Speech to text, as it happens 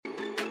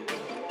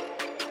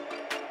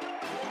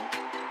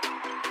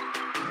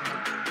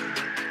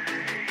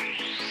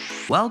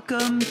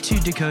Welcome to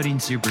Decoding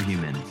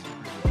Superhuman.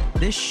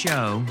 This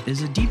show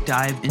is a deep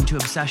dive into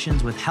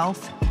obsessions with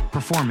health,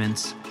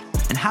 performance,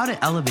 and how to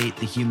elevate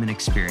the human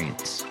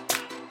experience.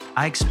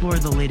 I explore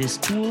the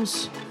latest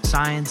tools,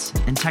 science,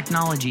 and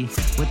technology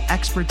with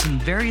experts in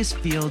various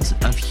fields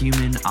of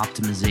human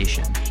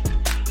optimization.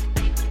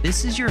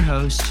 This is your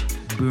host,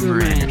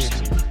 Boomer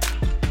Anderson.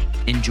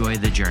 Enjoy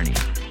the journey.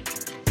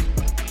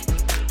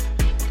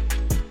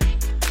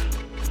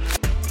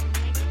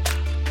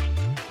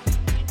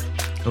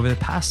 Over the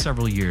past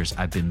several years,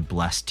 I've been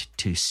blessed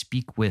to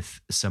speak with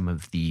some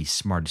of the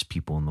smartest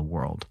people in the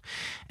world.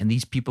 And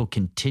these people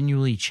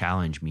continually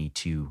challenge me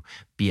to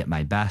be at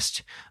my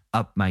best,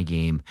 up my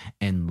game,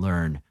 and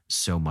learn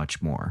so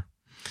much more.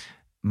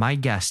 My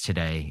guest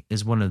today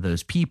is one of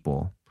those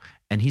people,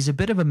 and he's a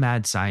bit of a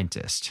mad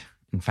scientist.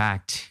 In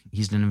fact,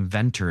 he's an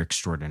inventor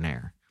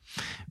extraordinaire.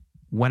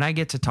 When I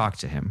get to talk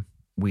to him,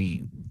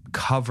 we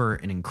cover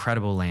an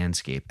incredible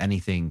landscape,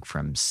 anything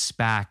from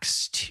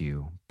SPACs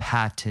to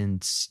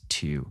patents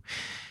to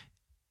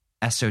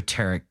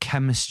esoteric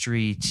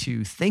chemistry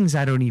to things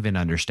I don't even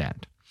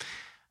understand.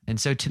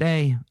 And so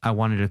today I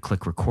wanted to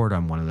click record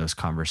on one of those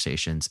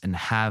conversations and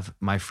have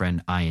my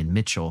friend Ian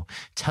Mitchell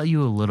tell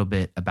you a little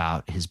bit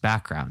about his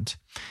background,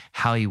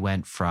 how he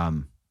went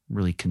from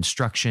really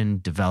construction,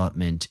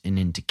 development, and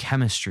into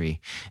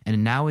chemistry,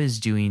 and now is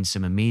doing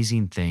some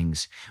amazing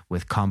things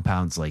with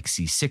compounds like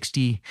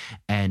C60,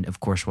 and of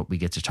course, what we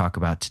get to talk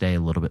about today a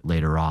little bit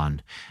later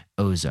on,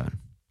 ozone.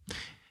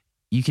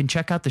 You can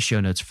check out the show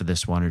notes for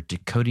this one at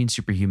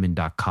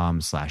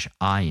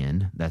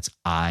decodingsuperhuman.com/Ian, that's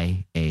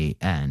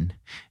IAN,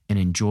 and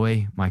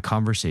enjoy my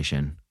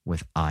conversation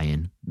with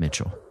Ian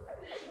Mitchell.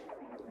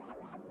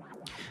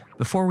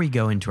 Before we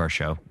go into our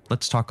show,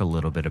 let's talk a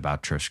little bit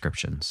about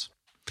transcriptions.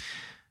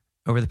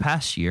 Over the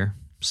past year,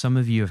 some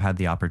of you have had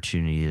the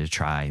opportunity to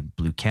try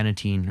blue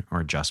cannatine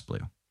or Just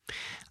Blue.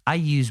 I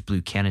use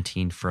blue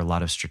cannatine for a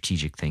lot of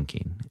strategic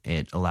thinking.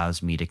 It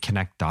allows me to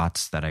connect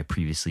dots that I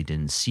previously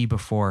didn't see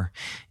before.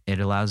 It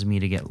allows me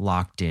to get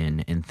locked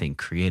in and think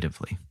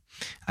creatively.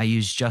 I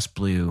use Just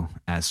Blue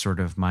as sort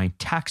of my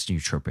tax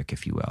nootropic,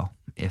 if you will.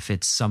 If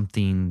it's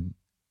something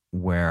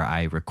where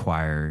I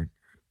require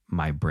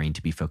my brain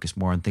to be focused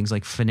more on things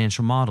like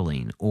financial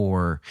modeling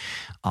or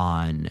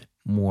on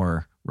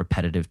more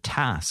repetitive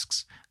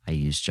tasks, I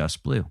use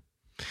Just Blue.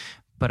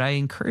 But I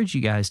encourage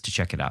you guys to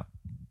check it out,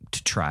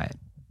 to try it.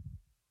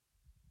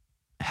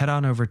 Head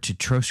on over to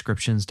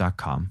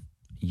Troscriptions.com,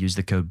 use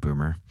the code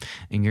BOOMER,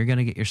 and you're going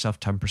to get yourself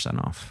 10%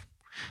 off.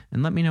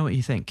 And let me know what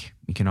you think.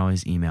 You can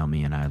always email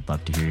me, and I'd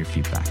love to hear your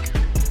feedback.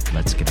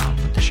 Let's get on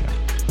with the show.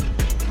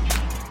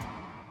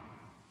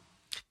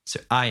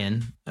 So,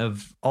 Ian,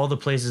 of all the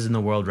places in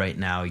the world right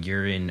now,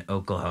 you're in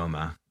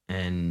Oklahoma,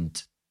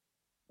 and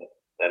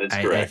that is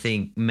correct. I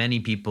think many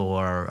people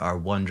are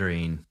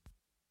wondering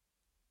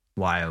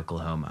why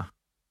Oklahoma.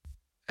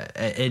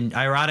 And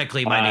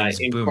ironically, my name's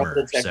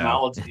Boomer,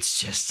 so it's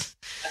just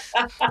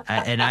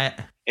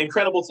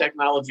incredible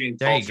technology and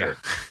there culture.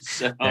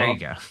 There you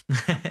go.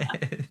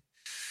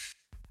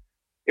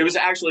 It was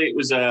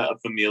a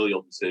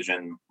familial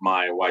decision.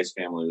 My wife's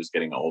family was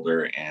getting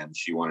older, and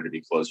she wanted to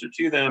be closer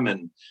to them.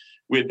 And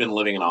we had been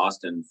living in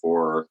Austin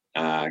for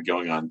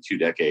going on 2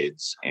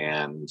 decades,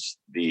 and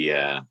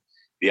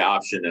the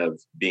option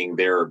of being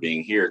there or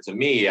being here, to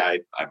me,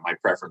 my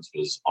preference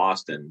was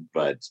Austin,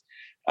 but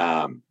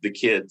the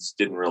kids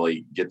didn't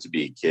really get to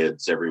be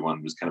kids.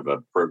 Everyone was kind of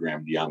a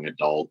programmed young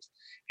adult.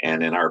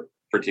 And in our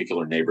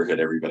particular neighborhood,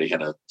 everybody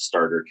had a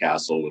starter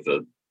castle with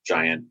a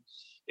giant,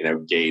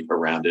 gate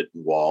around it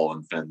and wall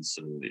and fence.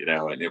 And,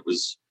 and it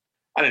was,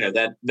 I don't know,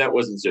 that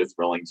wasn't so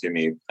thrilling to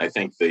me. I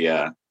think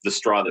the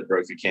straw that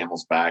broke the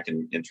camel's back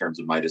in terms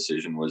of my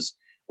decision was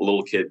a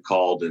little kid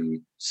called and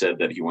said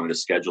that he wanted to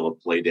schedule a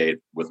play date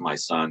with my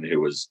son,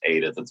 who was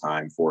 8 at the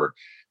time, for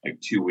like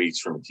 2 weeks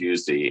from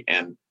Tuesday.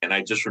 And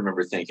I just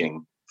remember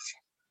thinking,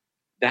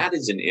 that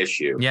is an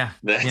issue. Yeah.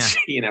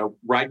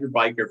 Ride your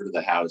bike over to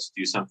the house,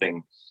 do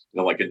something,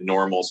 like a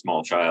normal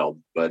small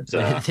child. But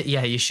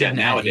yeah, you shouldn't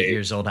at 8 nowadays,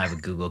 years old have a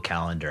Google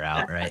Calendar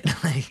out, right?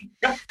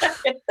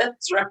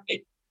 That's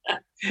right.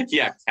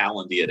 Yeah,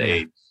 Calendly at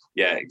 8.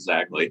 Yeah,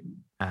 exactly.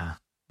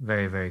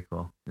 Very, very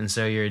cool. And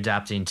so you're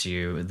adapting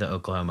to the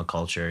Oklahoma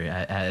culture.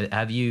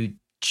 Have you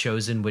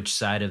chosen which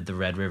side of the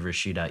Red River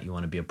Shootout you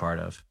want to be a part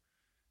of?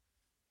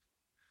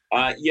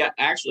 Yeah,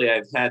 actually,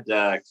 I've had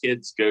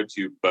kids go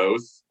to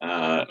both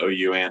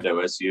OU and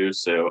OSU.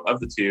 So of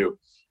the two,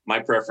 my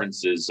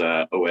preference is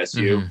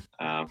OSU.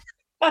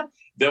 Mm-hmm.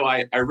 Though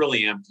I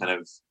really am kind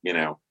of,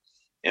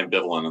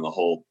 ambivalent on the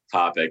whole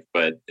topic.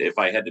 But if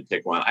I had to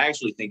pick one, I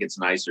actually think it's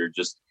nicer.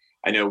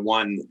 I know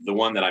the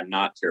one that I'm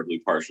not terribly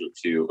partial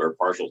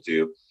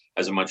to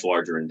has a much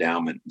larger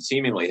endowment,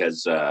 seemingly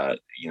has, kind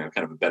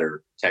of a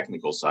better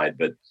technical side,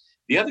 but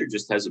the other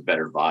just has a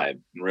better vibe.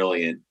 And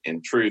really,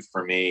 in truth,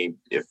 for me,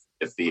 if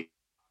the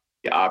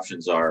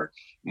options are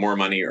more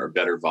money or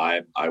better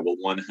vibe, I will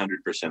 100%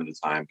 of the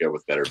time go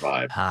with better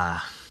vibe.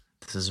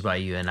 This is why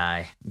you and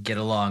I get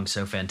along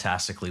so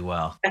fantastically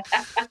well.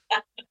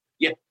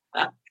 Yeah,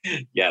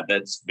 Yeah,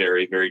 that's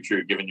very, very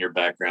true. Given your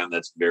background,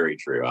 that's very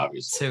true,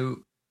 obviously. So,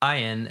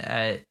 Ian,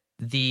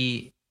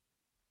 the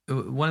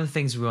one of the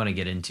things we want to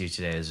get into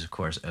today is, of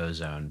course,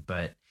 ozone.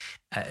 But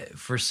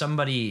for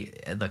somebody,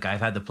 look,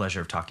 I've had the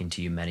pleasure of talking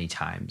to you many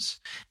times,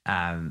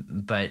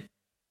 but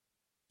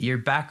your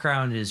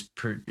background is,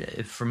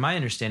 from my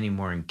understanding,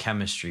 more in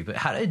chemistry. But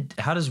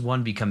how does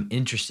one become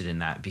interested in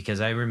that?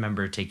 Because I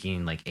remember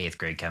taking like 8th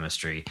grade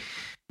chemistry,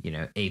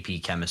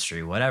 AP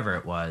chemistry, whatever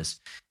it was,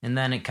 and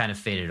then it kind of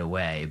faded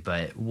away.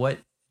 But what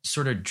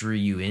sort of drew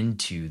you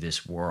into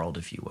this world,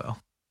 if you will?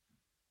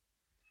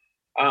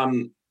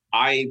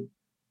 I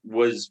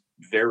was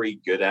very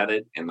good at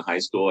it in high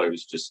school. I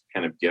was just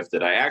kind of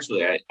gifted. I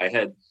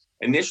had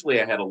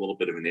initially I had a little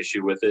bit of an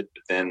issue with it,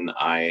 but then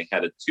I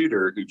had a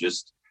tutor who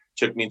just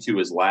took me to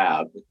his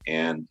lab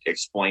and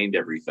explained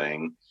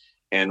everything.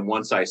 And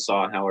once I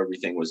saw how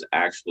everything was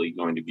actually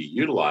going to be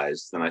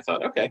utilized, then I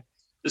thought, okay,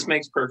 this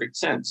makes perfect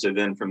sense. So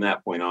then from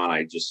that point on,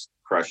 I just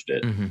crushed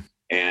it. Mm-hmm.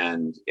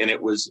 And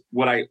it was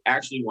what I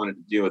actually wanted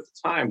to do at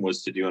the time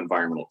was to do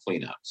environmental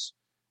cleanups.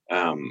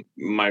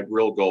 My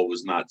real goal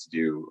was not to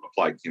do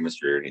applied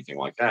chemistry or anything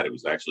like that. It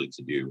was actually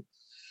to do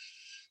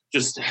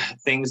just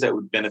things that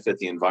would benefit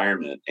the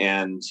environment.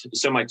 And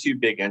so my two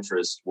big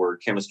interests were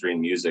chemistry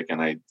and music.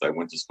 And I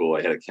went to school.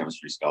 I had a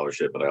chemistry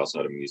scholarship, but I also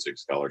had a music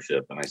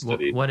scholarship. And I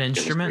studied what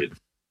instrument?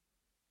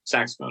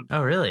 Saxophone.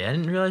 Oh, really? I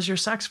didn't realize you're a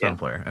saxophone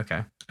player.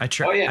 Okay. I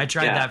tried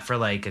that for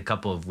like a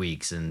couple of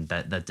weeks, and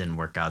that didn't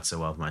work out so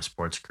well with my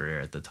sports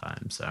career at the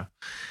time. So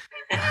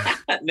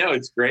no,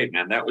 it's great,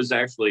 man. That was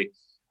actually,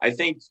 I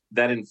think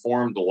that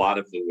informed a lot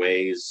of the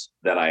ways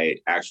that I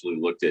actually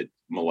looked at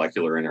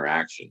molecular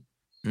interaction.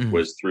 Mm-hmm.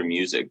 Was through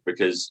music,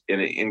 because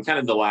in kind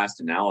of the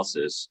last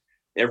analysis,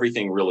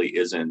 everything really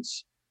isn't,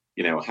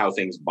 how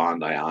things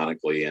bond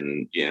ionically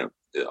and,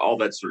 all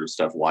that sort of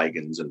stuff,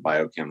 ligands and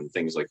biochem and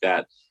things like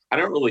that. I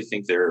don't really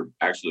think they're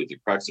actually the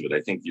crux of it.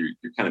 I think you're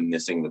kind of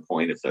missing the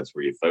point if that's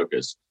where you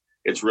focus.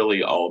 It's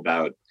really all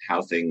about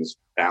how things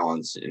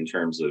balance in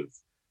terms of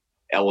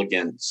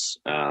elegance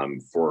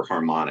for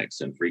harmonics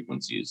and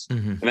frequencies.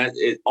 Mm-hmm.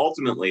 And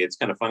ultimately, it's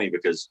kind of funny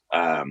because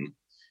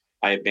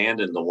I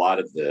abandoned a lot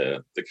of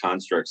the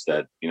constructs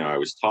that, I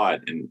was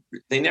taught, and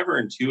they never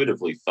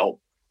intuitively felt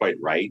quite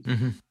right.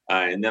 Mm-hmm.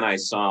 And then I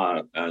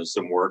saw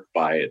some work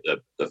by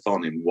the fellow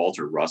named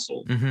Walter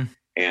Russell, mm-hmm.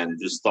 and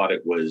just thought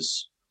it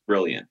was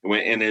brilliant.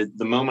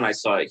 The moment I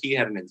saw it, he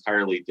had an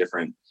entirely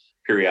different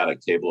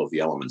periodic table of the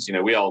elements.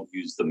 We all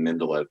use the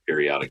Mendeleev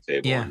periodic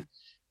table. Yeah. And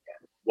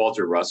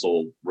Walter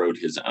Russell wrote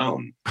his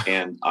own,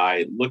 and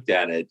I looked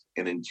at it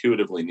and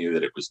intuitively knew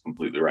that it was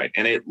completely right.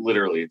 And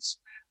it's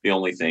the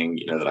only thing,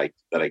 that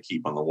I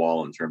keep on the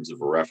wall in terms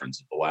of a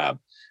reference at the lab,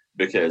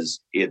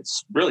 because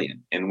it's brilliant.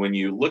 And when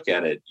you look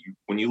at it,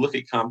 when you look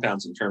at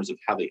compounds in terms of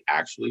how they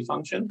actually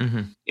function,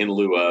 mm-hmm. in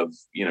lieu of,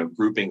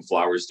 grouping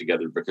flowers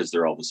together because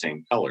they're all the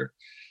same color,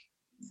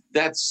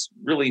 that's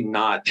really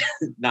not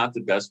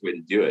the best way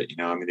to do it.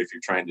 If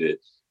you're trying to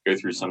go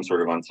through some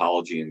sort of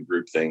ontology and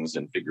group things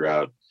and figure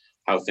out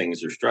how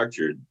things are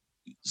structured,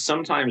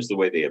 sometimes the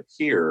way they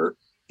appear,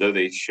 though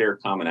they share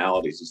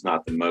commonalities, is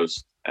not the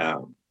most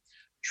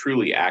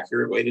truly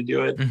accurate way to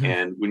do it. Mm-hmm.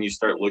 And when you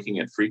start looking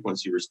at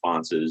frequency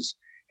responses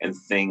and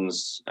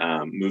things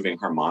moving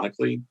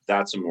harmonically,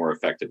 that's a more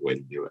effective way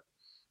to do it.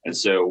 And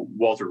so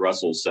Walter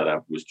Russell's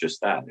setup was just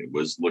that. It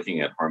was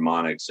looking at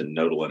harmonics and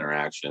nodal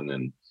interaction.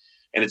 And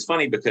it's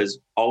funny because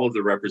all of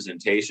the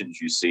representations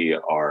you see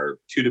are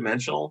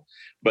two-dimensional,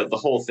 but the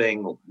whole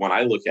thing, when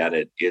I look at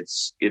it,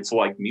 it's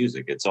like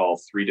music. It's all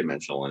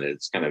three-dimensional, and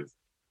it's kind of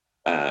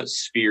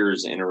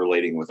spheres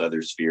interrelating with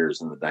other spheres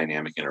and the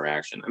dynamic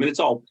interaction. It's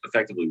all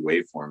effectively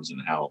waveforms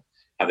and how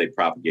they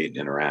propagate and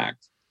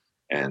interact.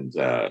 And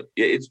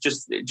it's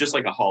just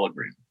like a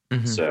hologram.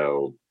 Mm-hmm.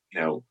 So,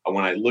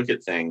 when I look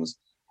at things,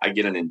 I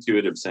get an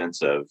intuitive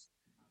sense of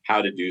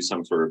how to do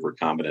some sort of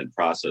recombinant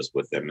process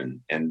with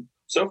them. And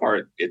so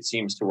far, it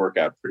seems to work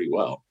out pretty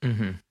well.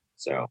 Mm-hmm.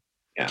 So,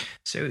 yeah.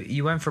 So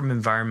you went from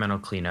environmental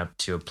cleanup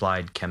to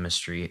applied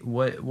chemistry.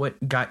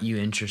 What got you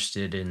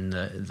interested in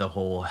the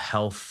whole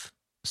health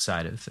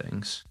side of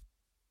things?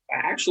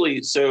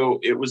 Actually, so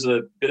it was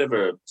a bit of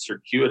a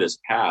circuitous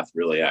path,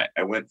 really. I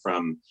went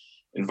from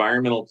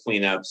environmental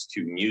cleanups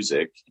to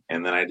music,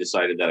 and then I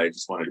decided that I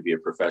just wanted to be a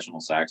professional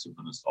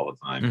saxophonist all the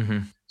time. Mm-hmm.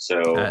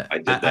 So I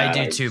did that.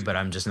 I do too, but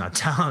I'm just not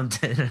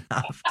talented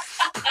enough.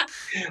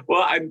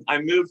 Well,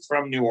 I moved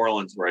from New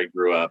Orleans, where I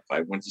grew up.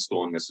 I went to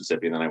school in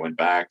Mississippi, and then I went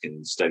back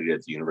and studied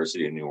at the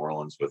University of New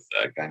Orleans with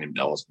a guy named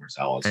Ellis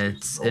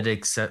Marsalis. It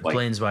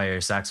explains why you're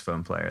a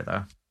saxophone player,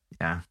 though.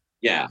 Yeah.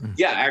 Yeah.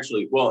 Yeah,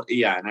 actually. Well,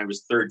 yeah. And I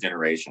was third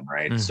generation,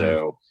 right? Mm-hmm.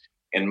 So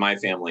in my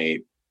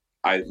family,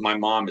 my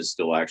mom is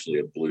still actually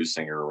a blues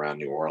singer around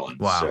New Orleans.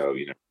 Wow. So,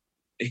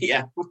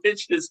 yeah,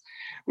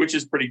 which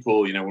is pretty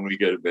cool. When we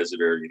go to visit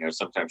her,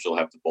 sometimes she'll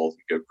have to bolt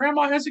and go,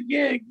 "Grandma has a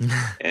gig,"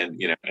 and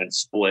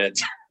split.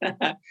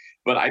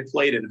 But I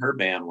played in her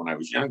band when I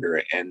was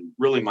younger, and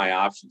really my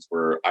options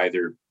were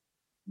either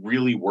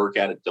really work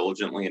at it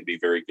diligently and be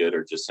very good,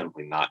 or just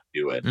simply not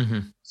do it. Mm-hmm.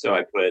 So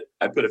I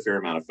put a fair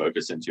amount of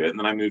focus into it. And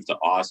then I moved to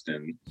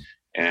Austin,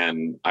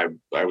 and I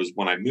was,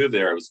 when I moved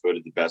there, I was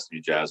voted the best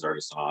new jazz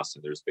artist in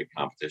Austin. There's a big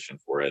competition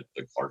for it,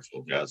 the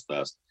Clarksville Jazz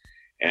Fest.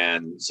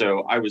 And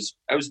so I was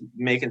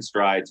making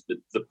strides, but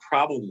the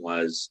problem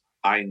was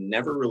I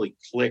never really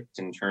clicked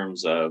in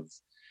terms of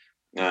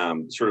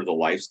sort of the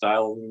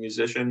lifestyle of a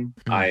musician.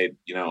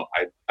 Mm-hmm.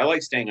 I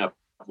like staying up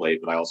late,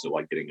 but I also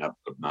like getting up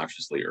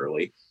obnoxiously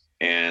early.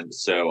 And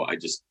so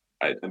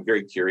I'm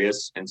very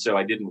curious. And so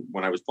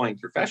when I was playing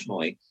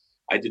professionally,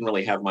 I didn't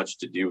really have much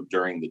to do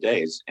during the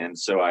days. And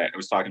so I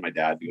was talking to my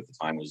dad, who at the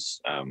time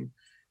was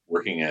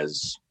working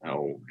as, I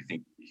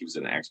think he was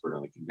an expert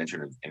on the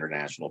Convention of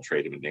International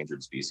Trade of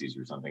Endangered Species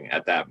or something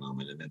at that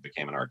moment, and then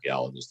became an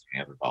archaeologist, an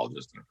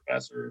anthropologist, and a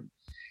professor.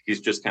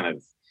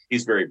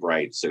 He's very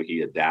bright, so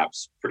he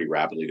adapts pretty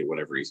rapidly to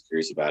whatever he's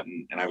curious about.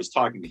 And I was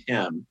talking to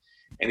him,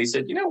 and he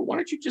said, why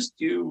don't you just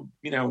do,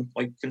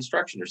 like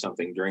construction or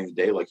something during the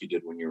day like you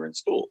did when you were in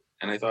school?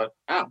 And I thought,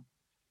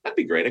 that'd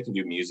be great. I can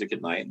do music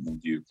at night and then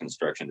do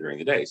construction during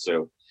the day.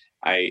 So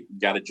I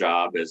got a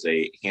job as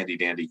a handy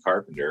dandy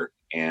carpenter,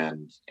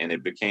 and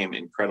it became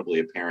incredibly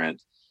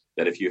apparent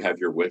that if you have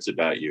your wits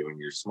about you and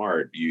you're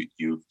smart,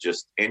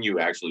 you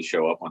actually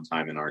show up on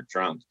time and aren't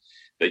drunk,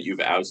 that you've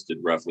ousted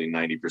roughly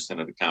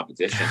 90% of the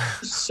competition.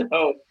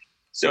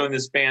 So in the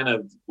span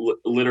of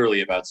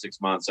literally about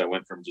 6 months, I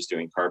went from just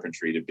doing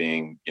carpentry to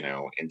being,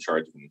 in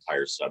charge of an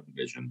entire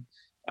subdivision,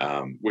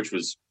 which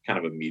was kind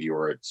of a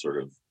meteoric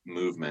sort of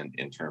movement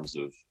in terms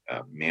of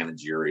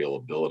managerial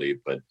ability,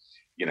 but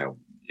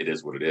it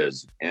is what it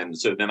is. And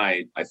so then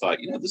I thought,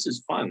 this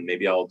is fun.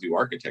 Maybe I'll do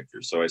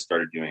architecture. So I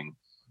started doing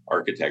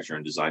architecture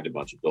and designed a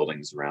bunch of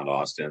buildings around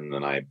Austin.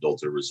 Then I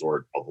built a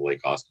resort called the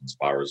Lake Austin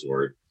Spa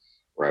Resort,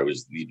 where I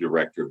was the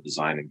director of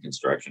design and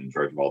construction, in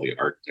charge of all the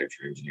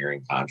architecture,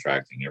 engineering,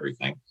 contracting,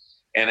 everything.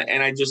 And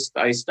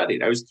I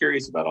studied. I was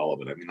curious about all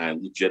of it. I mean, I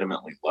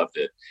legitimately loved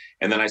it.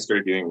 And then I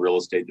started doing real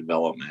estate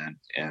development,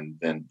 and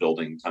then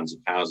building tons of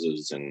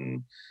houses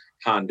and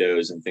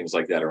condos and things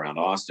like that around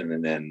Austin.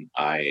 And then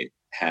I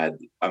had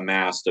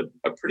amassed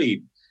a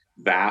pretty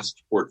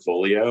vast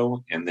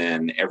portfolio, and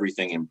then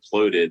everything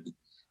imploded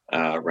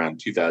around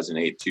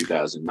 2008,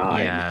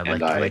 2009. Yeah,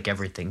 like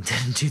everything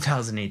in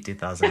 2008,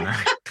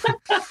 2009.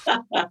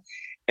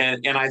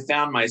 And I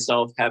found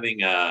myself having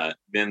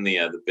been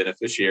the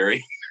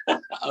beneficiary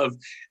of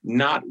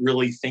not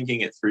really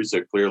thinking it through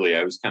so clearly.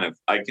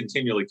 I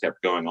continually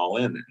kept going all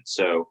in. And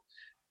so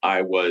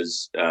I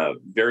was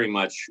very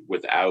much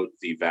without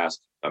the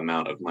vast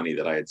amount of money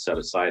that I had set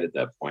aside at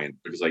that point,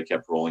 because I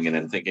kept rolling in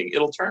and thinking,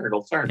 it'll turn.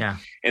 Yeah.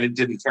 And it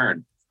didn't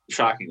turn,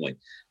 shockingly.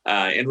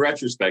 In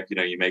retrospect,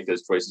 you make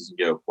those choices and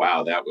go,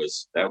 wow, that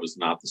was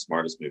not the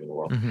smartest move in the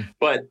world. Mm-hmm.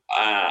 But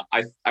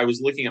I was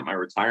looking at my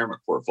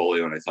retirement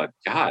portfolio, and I thought,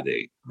 God,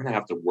 I'm going to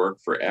have to work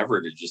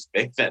forever to just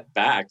make that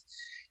back.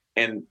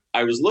 And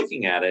I was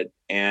looking at it,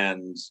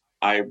 and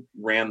I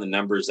ran the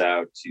numbers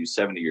out to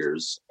 70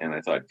 years, and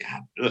I thought,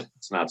 God,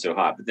 it's not so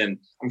hot. But then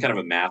I'm kind of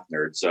a math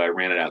nerd, so I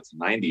ran it out to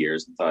 90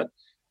 years and thought,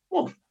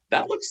 well,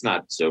 that looks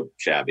not so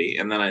shabby.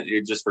 And then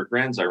just for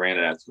grins, I ran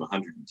it out to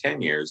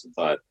 110 years and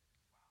thought,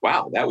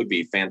 wow, that would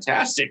be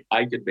fantastic.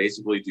 I could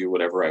basically do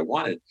whatever I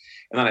wanted.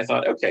 And then I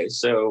thought, okay,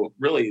 so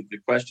really the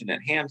question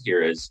at hand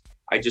here is,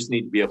 I just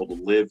need to be able to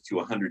live to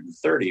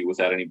 130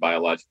 without any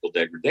biological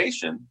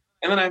degradation,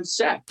 and then I'm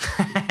set.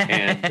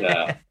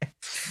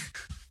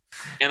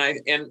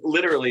 And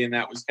literally, and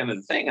that was kind of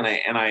the thing.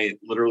 And I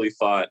literally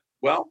thought,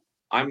 well,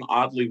 I'm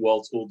oddly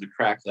well tooled to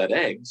crack that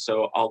egg,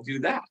 so I'll do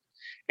that.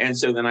 And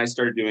so then I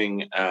started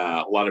doing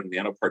a lot of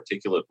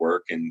nanoparticulate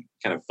work, and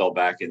kind of fell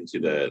back into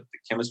the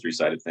chemistry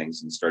side of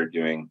things, and started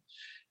doing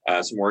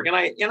some work. And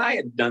I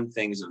had done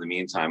things in the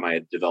meantime. I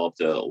had developed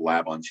a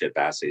lab on chip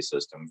assay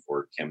system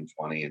for Chem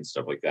 20 and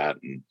stuff like that,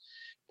 and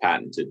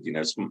patented,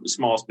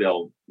 small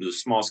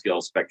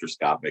scale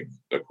spectroscopic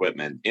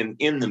equipment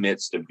in the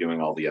midst of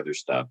doing all the other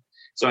stuff.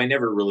 So I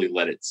never really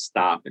let it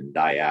stop and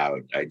die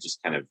out. I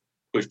just kind of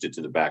pushed it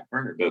to the back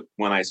burner. But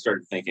when I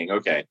started thinking,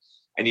 okay,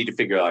 I need to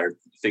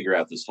figure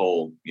out this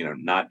whole,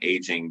 not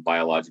aging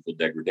biological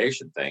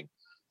degradation thing,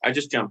 I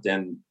just jumped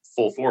in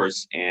full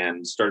force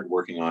and started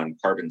working on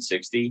carbon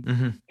 60,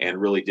 Mm-hmm.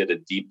 and really did a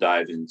deep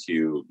dive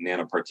into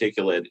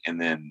nanoparticulate, and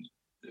then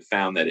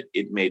found that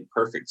it made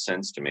perfect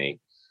sense to me.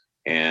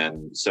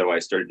 And so I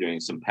started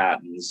doing some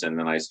patents, and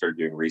then I started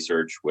doing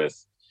research with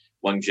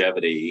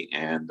longevity,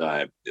 and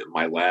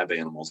my lab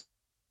animals,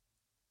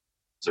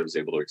 so I was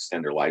able to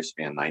extend their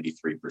lifespan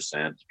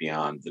 93%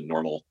 beyond the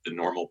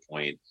normal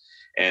point.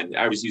 And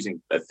I was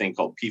using a thing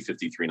called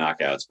P53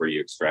 knockouts, where you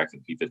extract the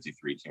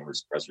P53 tumor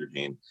suppressor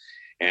gene.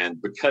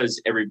 And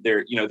because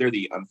they're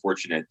the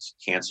unfortunate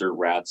cancer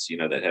rats,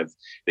 that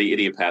they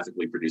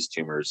idiopathically produce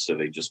tumors. So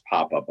they just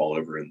pop up all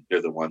over. And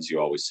they're the ones you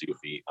always see with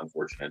the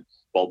unfortunate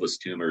bulbous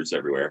tumors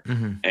everywhere.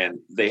 Mm-hmm. And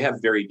they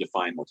have very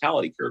defined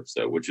mortality curves,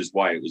 though, which is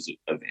why it was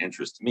of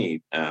interest to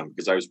me,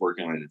 because I was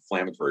working on an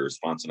inflammatory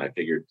response. And I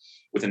figured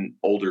with an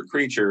older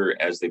creature,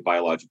 as they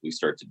biologically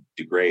start to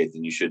degrade,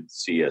 then you should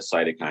see a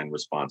cytokine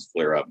response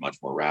flare up much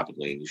more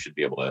rapidly. And you should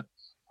be able to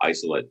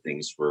isolate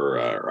things for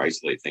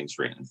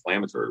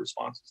inflammatory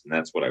responses. And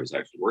that's what I was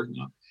actually working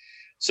on.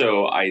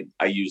 So I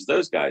used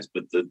those guys,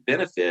 but the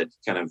benefit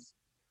kind of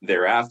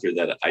thereafter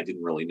that I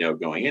didn't really know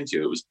going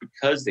into it was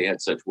because they had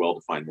such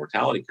well-defined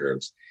mortality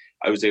curves.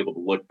 I was able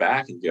to look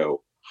back and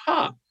go,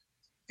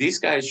 these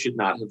guys should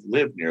not have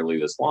lived nearly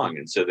this long.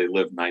 And so they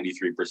lived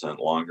 93%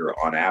 longer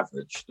on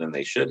average than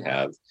they should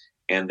have.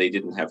 And they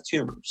didn't have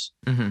tumors.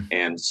 Mm-hmm.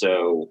 And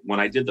so when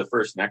I did the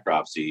first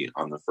necropsy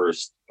on the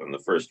first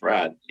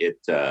rat, it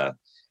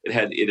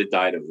had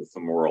died of a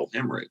femoral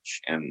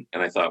hemorrhage. And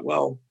I thought,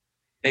 well,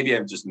 maybe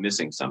I'm just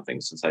missing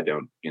something since I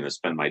don't,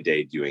 spend my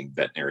day doing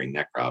veterinary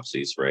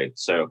necropsies, right?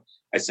 So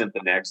I sent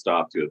the next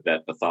off to a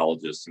vet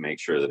pathologist to make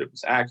sure that it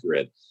was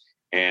accurate.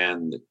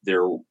 And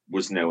there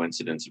was no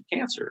incidence of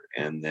cancer.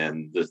 And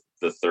then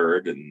the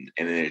third, and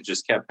it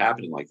just kept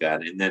happening like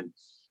that. And then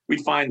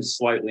we'd find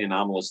slightly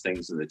anomalous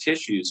things in the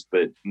tissues,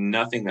 but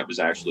nothing that was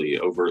actually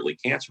overtly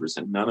cancerous,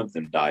 and none of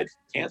them died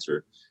from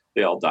cancer.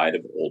 They all died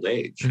of old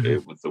age,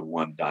 mm-hmm. with the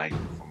one dying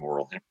from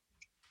femoral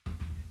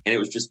hemorrhage. And it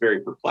was just very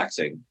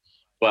perplexing.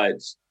 But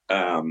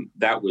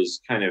that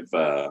was kind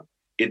of,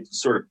 it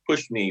sort of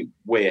pushed me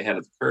way ahead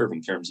of the curve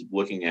in terms of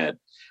looking at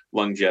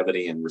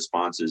longevity and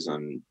responses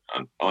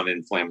on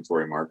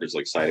inflammatory markers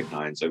like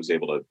cytokines. I was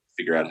able to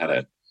figure out how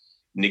to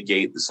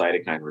negate the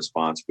cytokine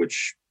response,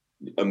 which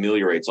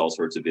ameliorates all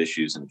sorts of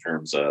issues in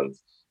terms of,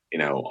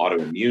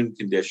 autoimmune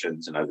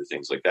conditions and other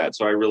things like that.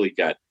 So I really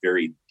got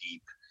very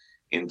deep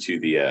into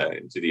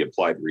the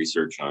applied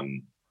research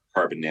on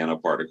carbon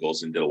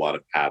nanoparticles and did a lot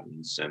of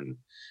patents and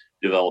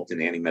developed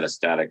an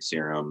anti-metastatic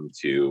serum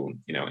to,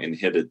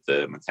 inhibit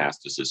the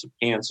metastasis of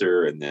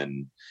cancer, and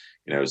then,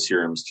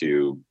 serums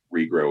to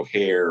regrow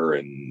hair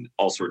and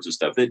all sorts of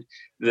stuff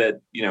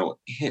that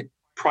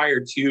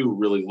prior to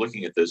really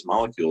looking at those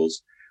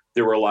molecules,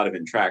 there were a lot of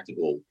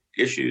intractable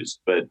issues.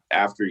 But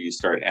after you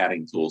start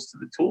adding tools to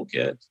the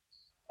toolkit,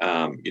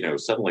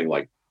 suddenly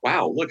like,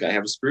 wow, look, I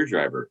have a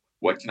screwdriver.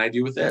 What can I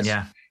do with this?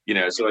 Yeah.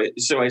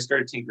 So I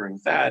started tinkering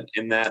with that,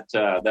 and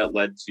that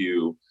led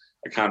to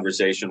a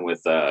conversation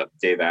with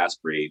Dave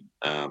Asprey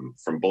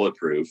from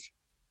Bulletproof,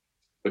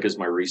 because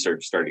my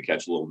research started to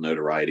catch a little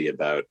notoriety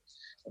about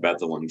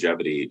the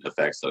longevity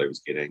effects that I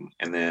was getting.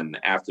 And then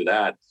after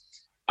that,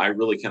 I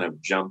really kind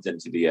of jumped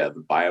into the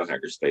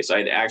biohacker space.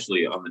 I'd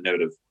actually, on the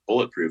note of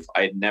Bulletproof,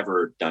 I had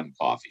never done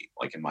coffee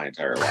like in my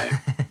entire life.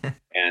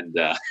 And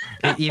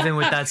even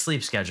with that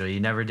sleep schedule, you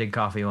never did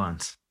coffee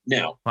once.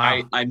 No,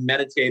 wow. I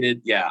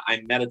meditated. Yeah,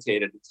 I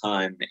meditated a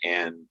ton,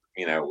 and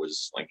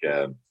was like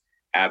a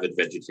avid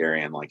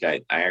vegetarian. Like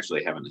I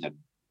actually haven't had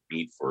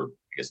meat for,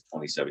 I guess,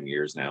 27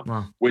 years now.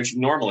 Wow. Which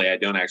normally I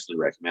don't actually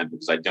recommend,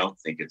 because I don't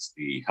think it's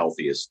the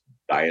healthiest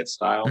diet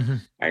style. Mm-hmm.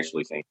 I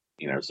actually think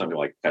something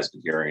like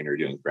pescatarian or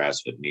doing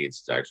grass-fed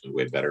meats is actually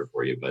way better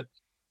for you. But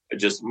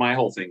just my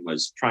whole thing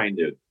was trying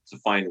to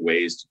find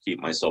ways to keep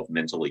myself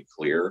mentally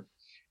clear,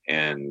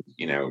 and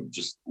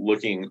just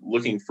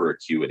looking for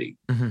acuity.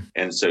 Mm-hmm.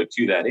 And so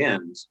to that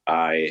end,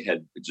 I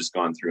had just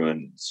gone through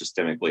and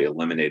systemically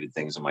eliminated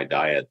things in my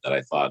diet that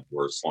I thought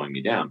were slowing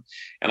me down.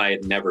 And I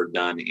had never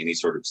done any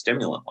sort of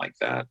stimulant like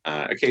that.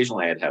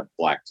 Occasionally I'd have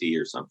black tea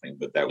or something,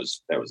 but that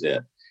was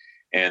it.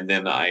 And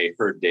then I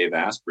heard Dave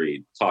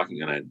Asprey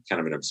talking on a kind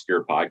of an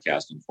obscure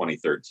podcast in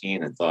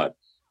 2013 and thought,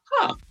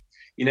 the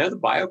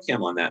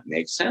biochem on that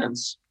makes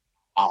sense.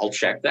 I'll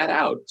check that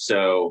out.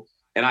 So,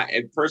 and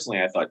I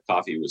thought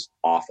coffee was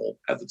awful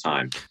at the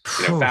time.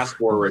 Fast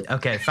forward.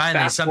 Okay,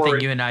 finally something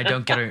you and I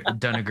don't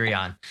agree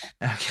on.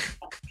 Okay.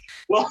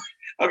 Well,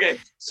 okay.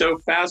 So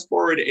fast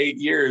forward 8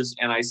 years,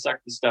 and I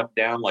sucked the stuff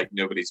down like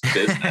nobody's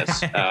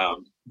business.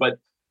 But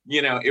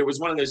it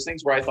was one of those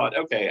things where I thought,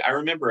 okay, I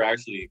remember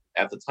actually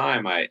at the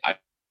time I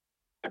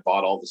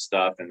bought all the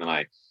stuff, and then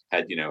I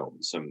had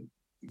some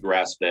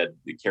grass-fed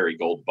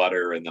Kerrygold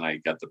butter, and then I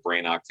got the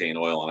brain octane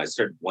oil, and I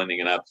started blending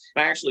it up.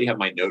 And I actually have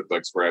my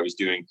notebooks where I was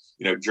doing,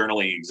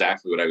 journaling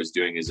exactly what I was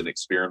doing as an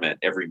experiment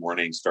every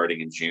morning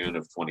starting in June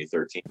of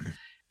 2013.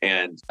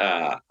 And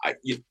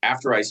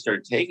after I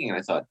started taking it,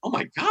 I thought, oh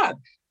my God,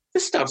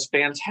 this stuff's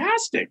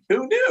fantastic.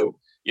 Who knew?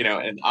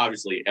 And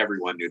obviously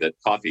everyone knew that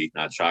coffee,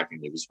 not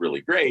shockingly, was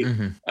really great.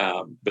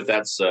 Mm-hmm. But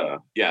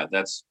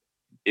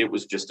it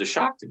was just a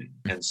shock to me.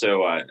 And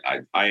so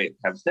I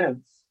have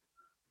since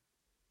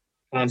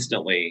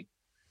constantly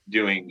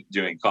doing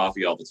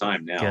coffee all the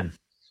time now. Good.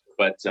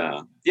 But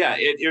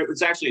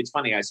it's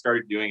funny. I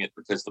started doing it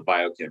because the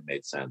biochem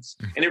made sense,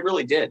 and it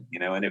really did,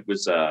 and it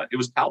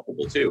was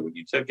palpable too. When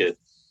you took it,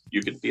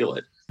 you could feel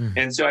it. Mm.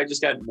 And so I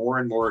just got more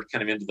and more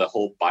kind of into the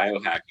whole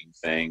biohacking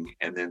thing,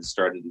 and then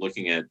started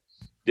looking at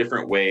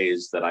different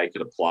ways that I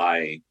could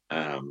apply,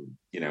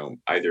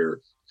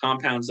 either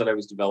compounds that I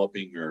was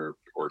developing or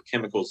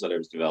chemicals that I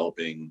was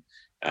developing,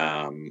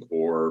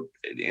 or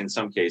in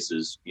some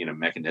cases,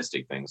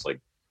 mechanistic things like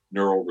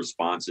neural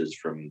responses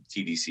from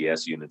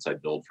TDCS units I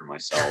build for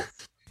myself.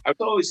 I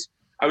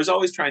was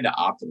always trying to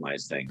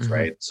optimize things, Mm-hmm.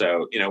 right?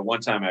 So,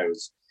 one time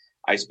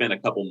I spent a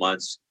couple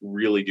months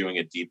really doing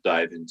a deep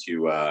dive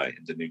into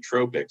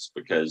nootropics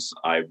because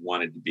I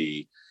wanted to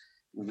be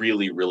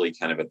really, really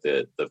kind of at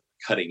the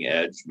cutting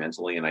edge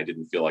mentally, and I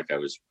didn't feel like I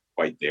was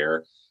quite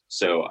there.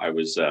 So I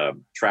was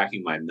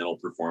tracking my mental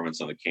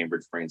performance on the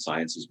Cambridge Brain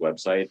Sciences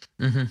website.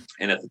 Mm-hmm.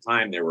 And at the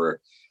time, there were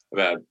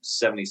about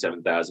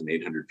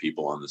 77,800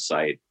 people on the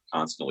site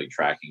constantly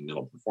tracking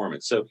mental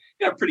performance. So,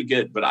 pretty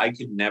good, but I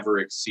could never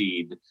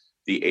exceed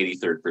the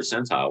 83rd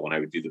percentile when I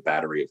would do the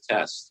battery of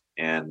tests.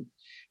 And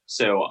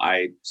so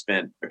I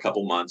spent a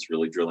couple months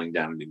really drilling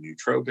down into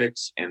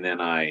nootropics, and then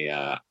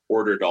I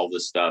ordered all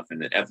this stuff.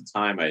 And at the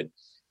time,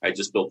 I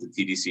just built the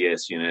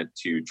TDCS unit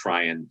to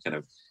try and kind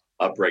of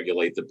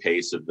upregulate the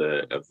pace of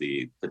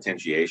the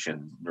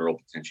potentiation, neural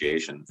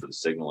potentiation for the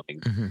signaling.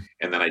 Mm-hmm.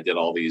 And then I did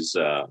all these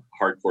hardcore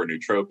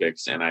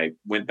nootropics, and I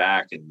went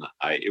back, and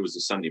it was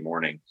a Sunday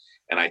morning,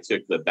 and I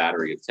took the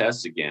battery of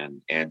tests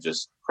again and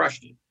just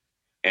crushed it.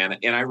 And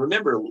I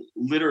remember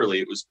literally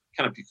it was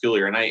kind of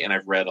peculiar, and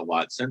I've read a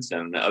lot since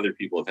then, and other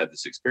people have had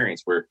this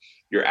experience where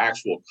your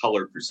actual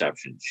color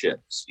perception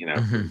shifts,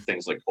 Mm-hmm.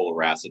 things like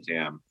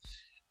chloroacetam.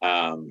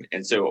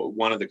 And so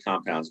one of the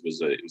compounds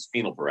was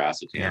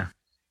phenylpiracetam. Yeah.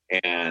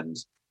 And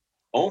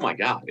oh my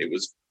God, it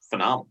was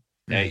phenomenal.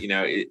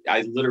 Mm-hmm.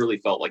 I literally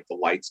felt like the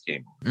lights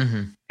came on.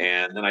 Mm-hmm.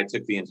 And then I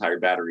took the entire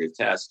battery of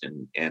tests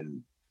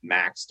and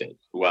maxed it.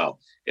 Well,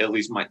 at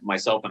least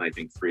myself and I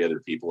think 3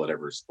 other people had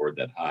ever scored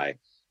that high.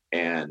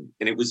 And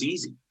it was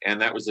easy.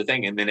 And that was the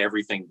thing. And then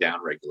everything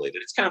downregulated.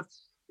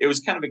 It was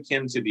kind of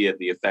akin to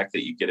the effect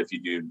that you get if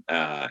you do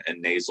a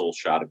nasal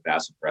shot of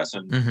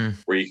vasopressin, Mm-hmm.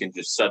 where you can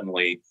just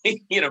suddenly,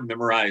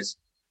 memorize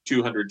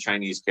 200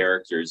 Chinese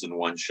characters in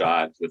one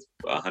shot with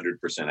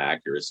 100%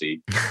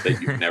 accuracy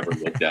that you've never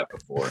looked at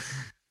before.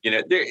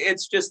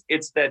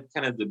 It's that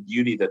kind of the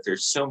beauty that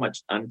there's so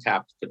much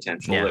untapped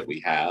potential that we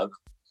have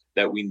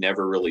that we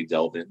never really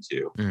delve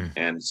into.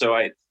 And so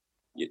I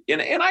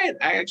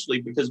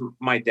actually, because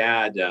my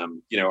dad,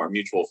 our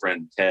mutual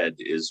friend Ted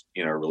is,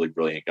 a really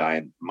brilliant guy.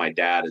 And my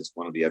dad is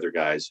one of the other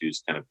guys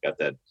who's kind of got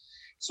that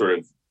sort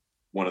of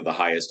one of the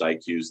highest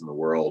IQs in the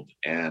world.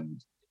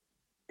 And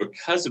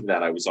because of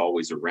that, I was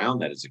always around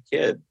that as a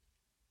kid,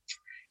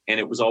 and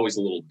it was always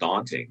a little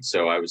daunting.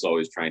 So I was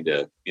always trying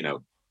to,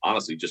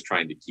 honestly, just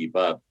trying to keep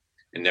up,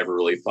 and never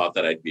really thought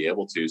that I'd be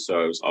able to.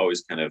 So I was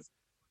always kind of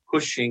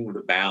pushing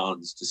the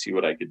bounds to see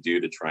what I could do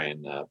to try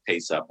and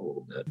pace up a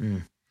little bit.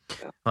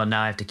 Yeah. Well,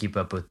 now I have to keep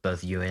up with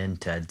both you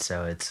and Ted,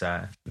 so it's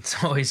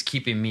always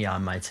keeping me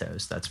on my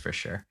toes. That's for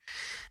sure.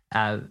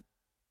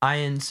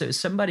 Ian, so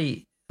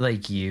somebody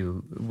like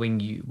you,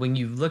 when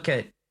you look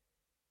at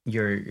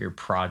your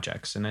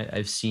projects, and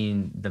I've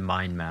seen the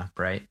mind map,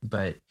 right?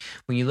 But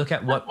when you look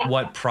at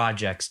what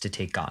projects to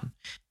take on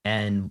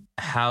and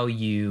how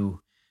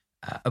you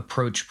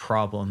approach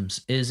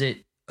problems, is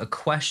it a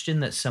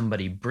question that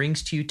somebody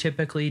brings to you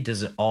typically?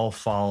 Does it all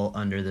fall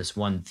under this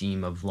one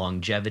theme of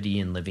longevity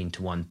and living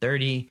to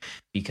 130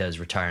 because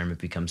retirement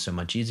becomes so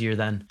much easier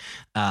then?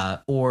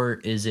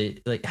 Or is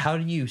it like, how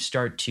do you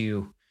start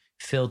to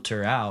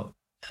filter out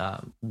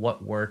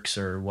what works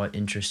or what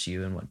interests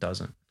you and what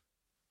doesn't?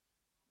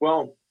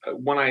 Well,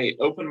 when I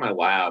opened my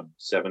lab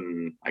 8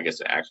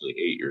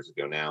 years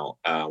ago now,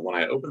 when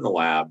I opened the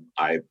lab,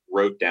 I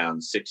wrote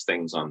down 6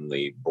 things on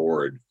the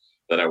board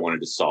that I wanted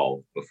to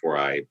solve before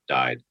I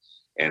died.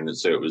 And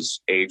so it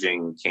was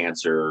aging,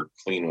 cancer,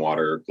 clean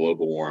water,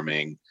 global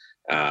warming,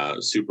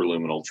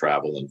 superluminal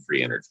travel, and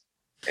free energy.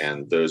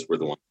 And those were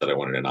the ones that I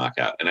wanted to knock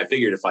out. And I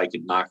figured if I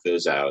could knock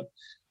those out,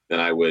 then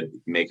I would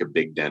make a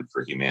big dent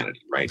for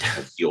humanity, right?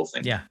 To heal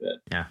things a bit.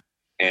 Yeah.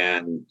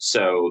 And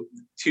so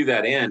to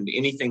that end,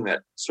 anything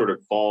that sort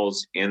of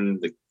falls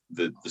in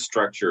the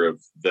structure of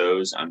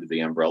those under the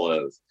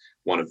umbrella of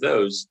one of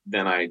those,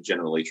 then I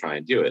generally try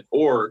and do it.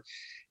 Or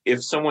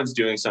if someone's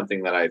doing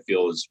something that I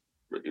feel is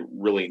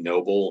really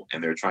noble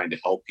and they're trying to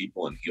help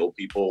people and heal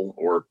people,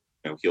 or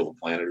heal the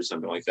planet or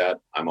something like that,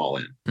 I'm all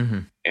in. Mm-hmm.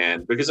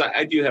 And because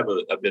I do have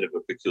a bit of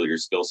a peculiar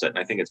skill set, and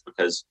I think it's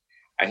because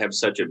I have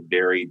such a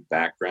varied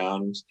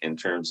background in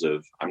terms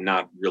of I'm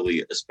not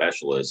really a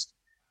specialist.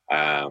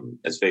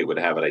 As fate would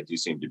have it, I do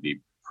seem to be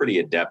pretty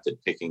adept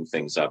at picking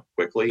things up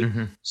quickly.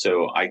 Mm-hmm.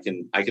 So I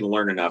can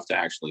learn enough to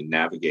actually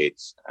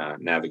navigate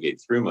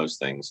through most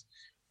things.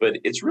 But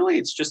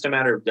it's just a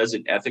matter of, does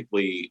it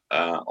ethically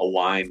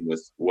align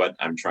with what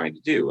I'm trying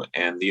to do?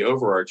 And the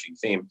overarching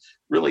theme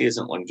really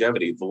isn't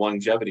longevity. The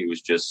longevity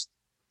was just,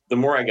 the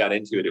more I got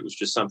into it, it was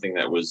just something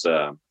that was,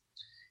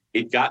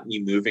 it got me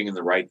moving in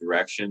the right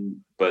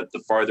direction. But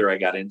the farther I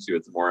got into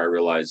it, the more I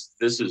realized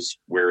this is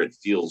where it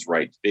feels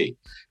right to be.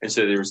 And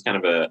so there was kind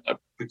of a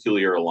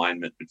peculiar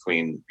alignment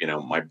between,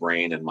 my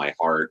brain and my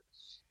heart.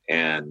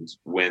 And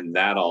when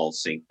that all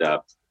synced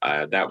up,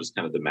 that was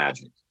kind of the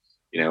magic.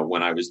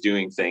 When I was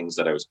doing things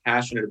that I was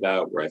passionate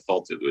about, where I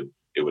felt it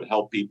would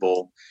help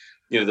people.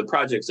 The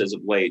projects as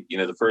of late,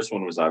 the first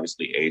one was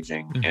obviously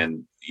aging,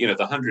 and the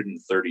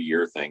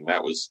 130-year thing,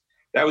 that was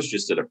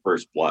just at a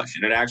first blush,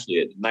 and it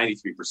actually at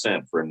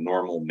 93% for a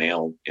normal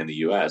male in the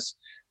U.S.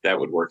 that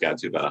would work out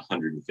to about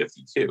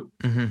 152,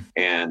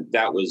 and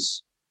that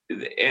was,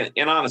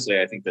 and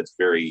honestly, I think that's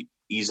very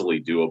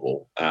easily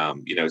doable.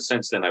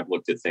 Since then, I've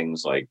looked at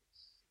things like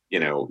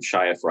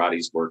Shaya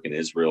Farhadi's work in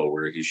Israel,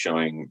 where he's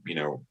showing,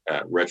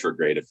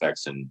 retrograde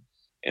effects and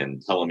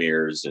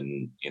telomeres.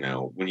 And,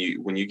 when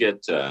you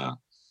get,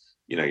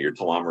 your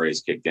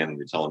telomerase kicked in and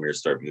your telomeres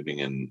start moving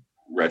in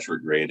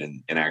retrograde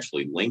and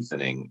actually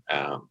lengthening,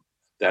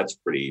 that's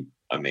pretty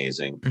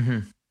amazing.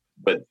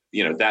 But,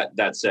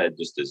 that said,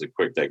 just as a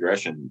quick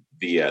digression,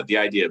 the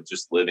idea of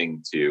just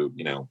living to,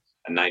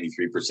 a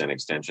 93%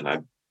 extension,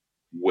 I've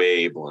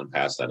way blown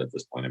past that at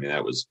this point. I mean,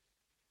 that was,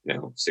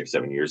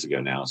 6-7 years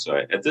ago now. So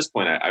at this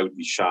point, I would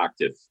be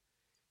shocked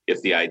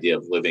if the idea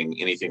of living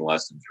anything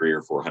less than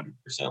 300 or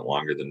 400%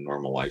 longer than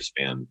normal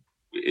lifespan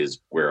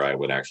is where I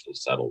would actually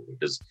settle,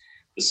 because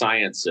the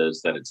science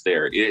says that it's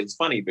there. It's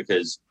funny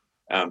because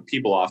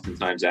people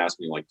oftentimes ask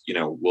me, like,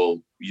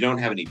 well, you don't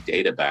have any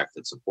data back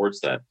that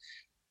supports that.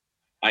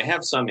 I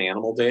have some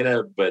animal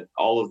data, but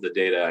all of the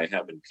data I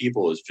have in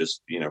people is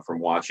just, from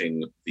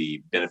watching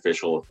the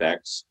beneficial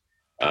effects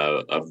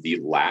of the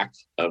lack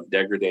of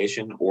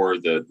degradation or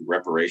the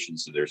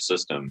reparations to their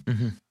system,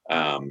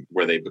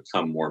 where they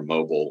become more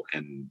mobile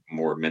and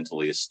more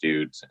mentally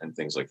astute and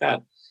things like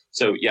that.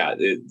 So yeah,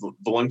 the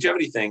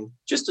longevity thing,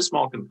 just a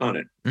small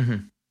component.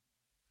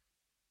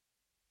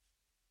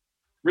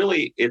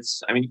 Really,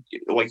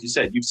 like you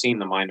said, you've seen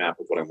the mind map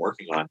of what I'm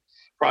working on.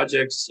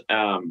 Projects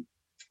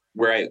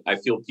where I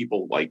feel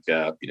people like,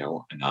 a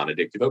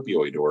non-addictive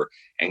opioid or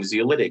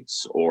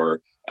anxiolytics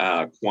or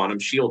quantum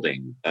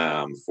shielding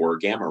for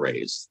gamma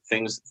rays,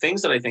 things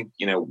that I think,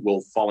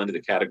 will fall into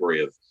the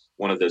category of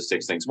one of those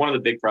 6 things. One of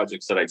the big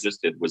projects that I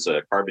just did was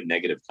a carbon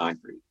negative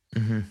concrete.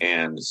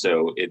 And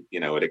so it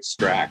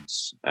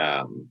extracts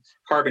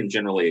concrete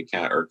generally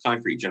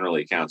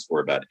accounts for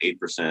about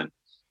 8%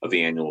 of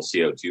the annual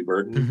CO2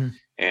 burden.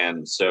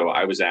 And so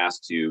I was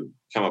asked to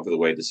come up with a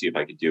way to see if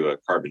I could do a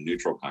carbon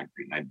neutral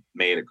concrete. And I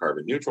made a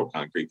carbon neutral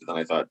concrete, but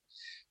then I thought,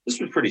 this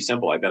was pretty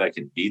simple. I bet I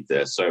can beat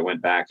this. So I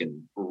went back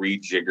and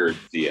rejiggered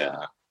the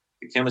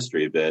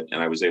chemistry a bit,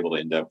 and I was able to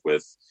end up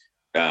with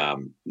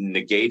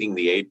negating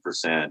the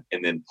 8%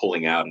 and then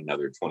pulling out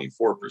another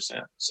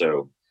 24%.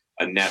 So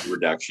a net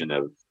reduction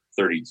of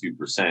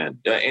 32%.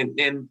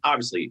 And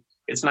obviously,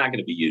 it's not going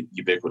to be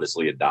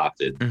ubiquitously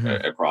adopted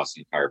across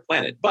the entire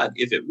planet. But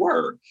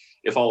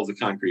if all of the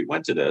concrete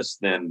went to this,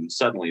 then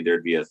suddenly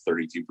there'd be a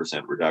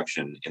 32%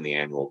 reduction in the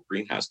annual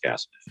greenhouse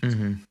gas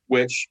emissions,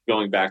 which,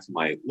 going back to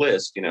my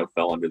list,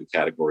 fell under the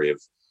category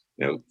of,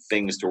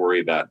 things to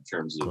worry about in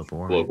terms of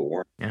global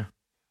warming.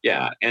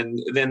 Yeah. And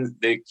then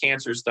the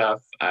cancer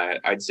stuff,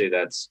 I'd say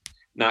that's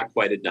not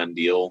quite a done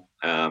deal.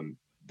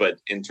 But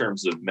in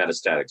terms of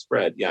metastatic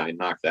spread, yeah, I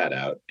knocked that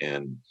out.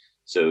 And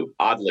so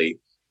oddly,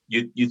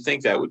 you'd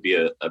think that would be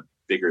a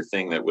bigger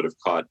thing that would have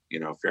caught,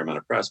 a fair amount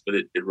of press, but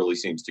it really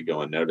seems to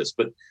go unnoticed.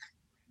 But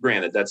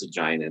granted, that's a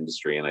giant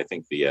industry. And I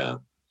think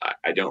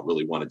I don't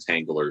really want to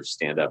tangle or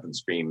stand up and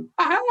scream,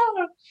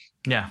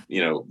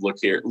 look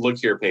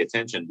here, pay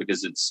attention,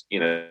 because it's,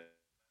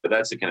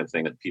 that's the kind of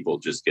thing that people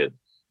just get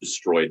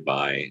destroyed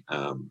by,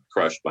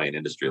 crushed by an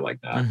industry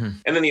like that.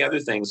 And then the other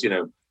things,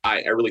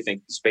 I really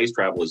think space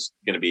travel is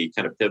going to be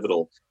kind of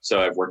pivotal.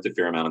 So I've worked a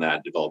fair amount on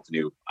that, developed a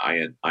new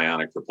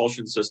ionic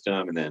propulsion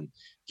system, and then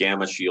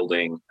gamma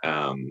shielding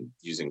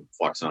using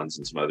fluxons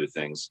and some other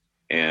things.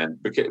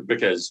 And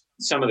because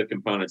some of the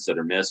components that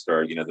are missed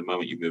are, the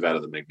moment you move out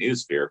of the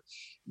magnetosphere,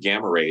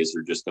 gamma rays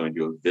are just going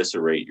to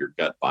eviscerate your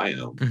gut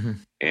biome.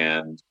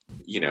 And,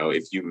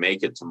 if you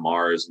make it to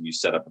Mars and you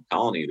set up a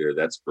colony there,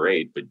 that's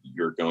great, but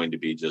you're going to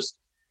be just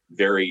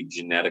very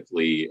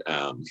genetically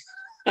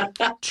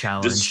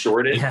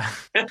distorted. Yeah.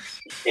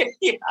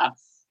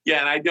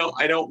 And I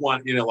don't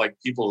want, like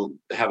people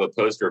have a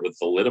poster of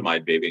a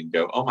thalidomide baby and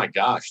go, oh my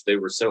gosh, they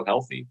were so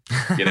healthy,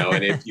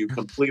 and if you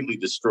completely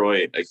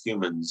destroy a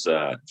human's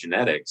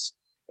genetics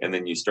and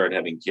then you start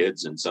having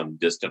kids in some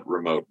distant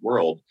remote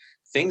world,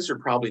 things are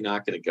probably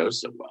not going to go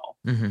so well.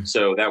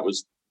 So that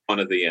was one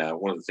of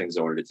the things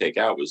I wanted to take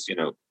out was,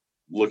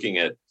 looking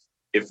at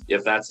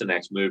if that's the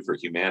next move for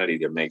humanity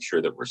to make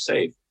sure that we're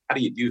safe, how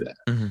do you do that?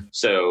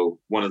 So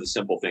one of the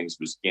simple things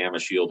was gamma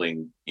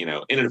shielding, in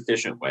an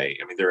efficient way.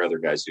 I mean, there are other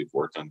guys who've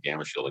worked on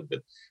gamma shielding, but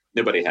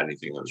nobody had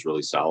anything that was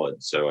really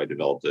solid. So I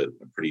developed an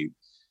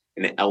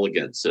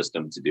elegant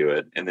system to do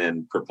it. And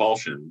then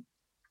propulsion,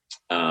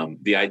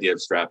 the idea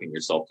of strapping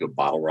yourself to a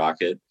bottle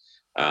rocket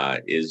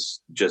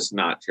is just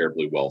not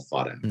terribly well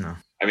thought out. No.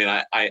 I mean,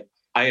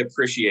 I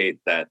appreciate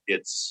that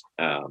it's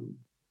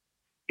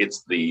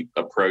the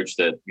approach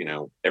that,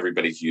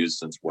 everybody's used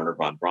since Wernher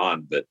von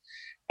Braun, but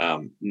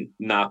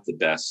not the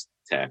best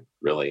tech,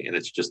 really. And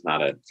it's just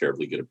not a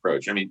terribly good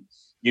approach. I mean,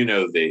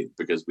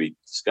 because we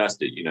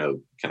discussed it,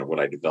 kind of what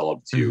I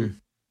developed to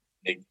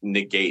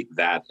negate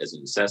that as a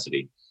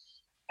necessity.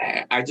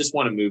 I just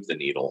want to move the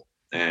needle.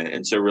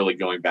 And so really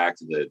going back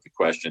to the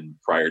question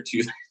prior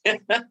to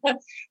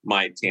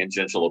my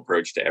tangential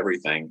approach to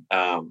everything,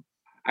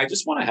 I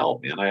just want to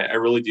help, man. I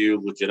really do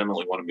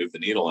legitimately want to move the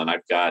needle. And I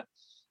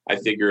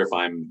figure if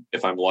I'm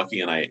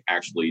lucky and I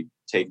actually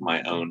take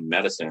my own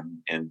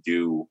medicine and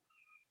do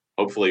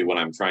hopefully what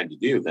I'm trying to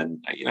do,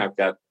 then, I've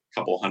got a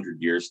couple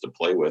hundred years to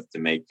play with to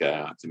make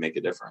a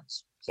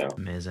difference. So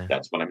amazing.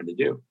 That's what I'm going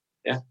to do.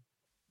 Yeah.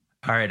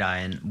 All right,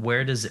 Ian,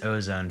 where does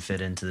ozone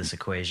fit into this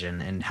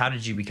equation, and how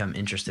did you become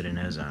interested in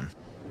ozone?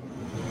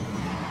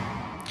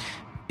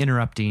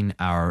 Interrupting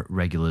our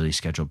regularly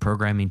scheduled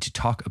programming to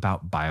talk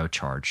about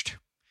Biocharged.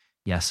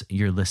 Yes,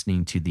 you're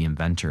listening to the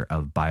inventor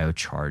of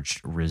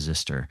Biocharged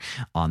Resistor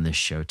on this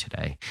show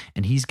today,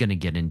 and he's going to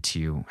get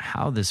into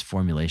how this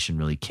formulation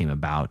really came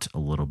about a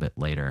little bit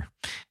later.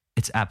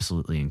 It's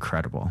absolutely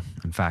incredible.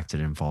 In fact, it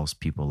involves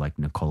people like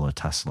Nikola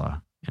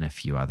Tesla and a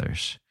few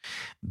others.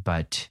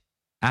 But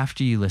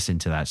after you listen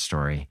to that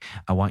story,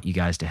 I want you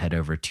guys to head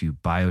over to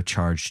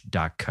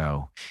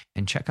biocharged.co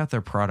and check out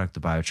their product,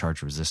 the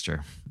Biocharged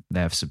Resistor.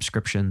 They have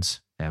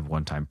subscriptions, they have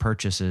one-time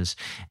purchases,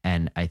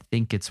 and I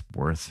think it's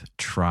worth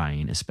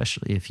trying,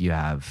 especially if you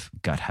have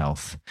gut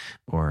health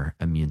or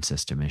immune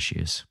system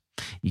issues.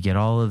 You get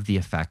all of the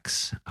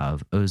effects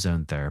of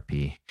ozone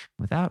therapy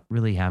without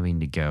really having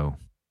to go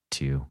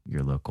to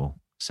your local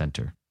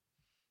center.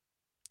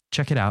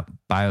 Check it out,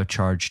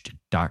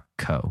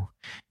 biocharged.co.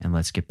 And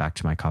let's get back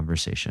to my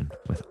conversation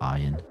with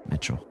Ian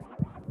Mitchell.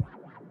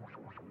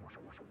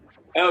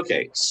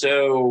 Okay,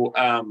 so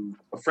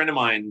a friend of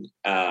mine,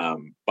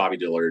 Bobby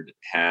Dillard,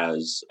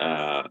 has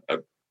a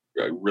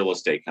real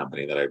estate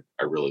company that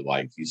I really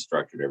like. He's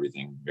structured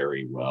everything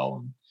very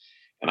well,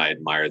 and I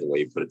admire the way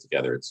he put it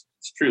together. It's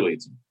a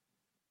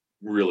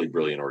really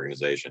brilliant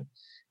organization.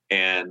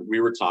 And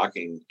we were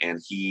talking, and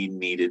he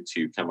needed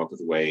to come up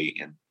with a way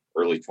in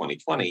early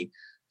 2020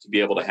 to be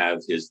able to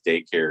have his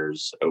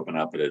daycares open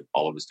up at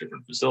all of his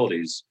different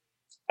facilities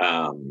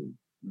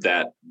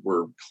that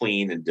were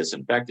clean and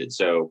disinfected.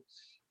 So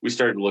we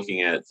started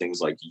looking at things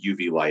like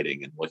UV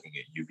lighting and looking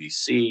at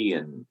UVC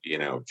and,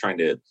 trying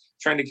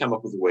to come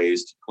up with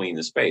ways to clean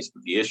the space.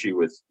 But the issue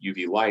with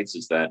UV lights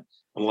is that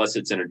unless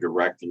it's in a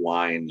direct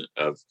line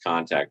of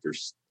contact or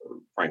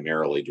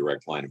primarily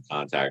direct line of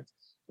contact,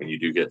 when you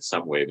do get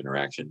some wave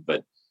interaction,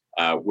 but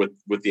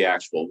with the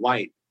actual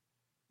light,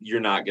 you're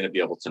not going to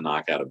be able to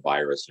knock out a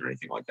virus or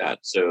anything like that.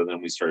 So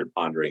then we started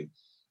pondering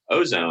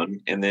ozone.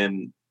 And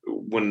then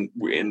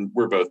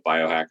we're both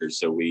biohackers.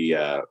 So we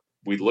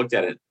looked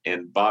at it,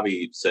 and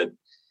Bobby said,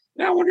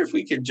 I wonder if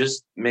we could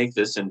just make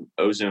this an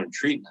ozone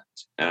treatment.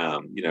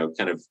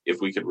 Kind of if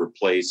we could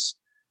replace,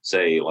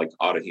 say, like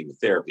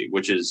autohemotherapy,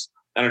 which is,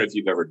 I don't know if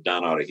you've ever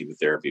done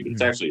autohemotherapy,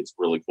 but it's a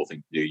really cool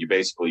thing to do.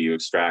 You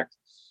extract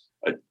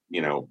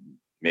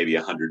maybe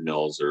 100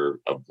 mils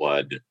of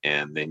blood,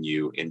 and then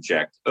you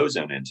inject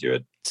ozone into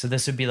it. So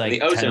this would be like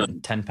the ozone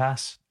 10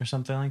 pass or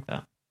something like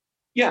that?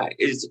 Yeah,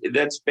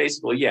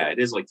 it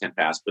is like 10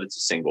 pass, but it's a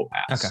single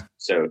pass. Okay.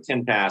 So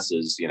 10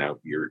 passes,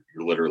 you're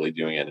literally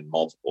doing it in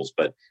multiples,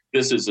 but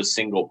this is a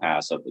single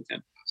pass of the 10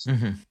 pass.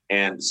 Mm-hmm.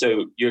 And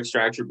so you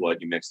extract your blood,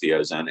 you mix the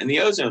ozone, and the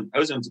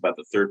ozone's about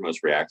the third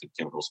most reactive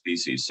chemical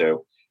species.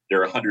 So there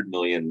are 100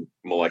 million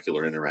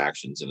molecular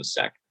interactions in a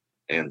second.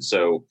 And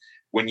so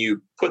when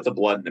you put the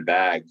blood in a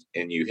bag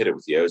and you hit it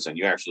with the ozone,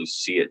 you actually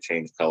see it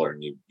change color,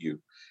 and you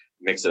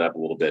mix it up a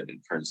little bit, and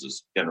it turns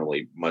this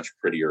generally much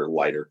prettier,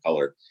 lighter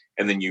color.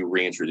 And then you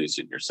reintroduce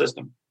it in your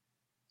system.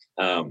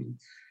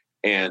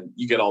 And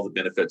you get all the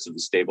benefits of the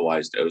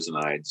stabilized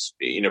ozonides,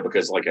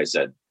 because like I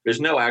said, there's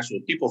no actual,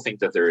 people think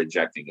that they're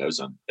injecting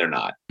ozone. They're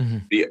not.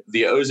 Mm-hmm.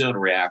 The ozone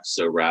reacts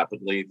so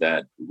rapidly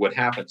that what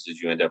happens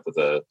is you end up with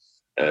a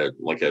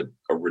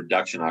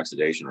reduction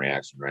oxidation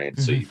reaction, right?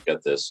 Mm-hmm. So you've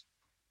got this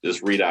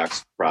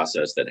redox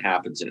process that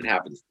happens, and it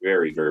happens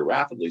very, very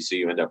rapidly. So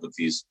you end up with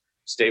these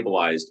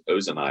stabilized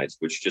ozonides,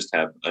 which just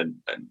have an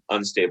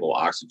unstable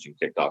oxygen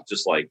kicked off,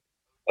 just like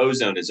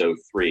ozone is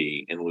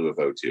O3 in lieu of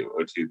O2.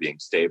 O2 being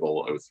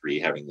stable, O3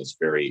 having this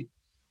very,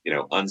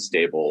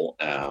 unstable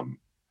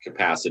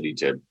capacity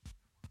to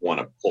want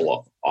to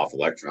pull off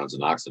electrons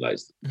and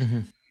oxidize them. Mm-hmm.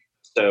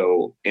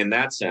 So in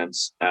that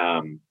sense,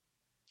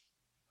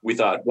 we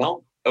thought,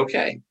 well,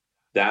 okay,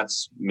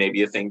 that's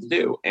maybe a thing to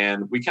do.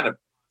 And we kind of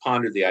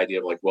pondered the idea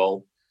of like,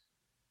 well,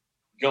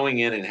 going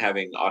in and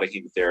having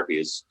autohemotherapy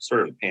is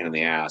sort of a pain in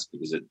the ass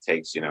because it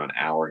takes, an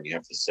hour, and you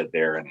have to sit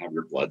there and have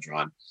your blood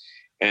drawn.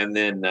 And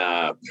then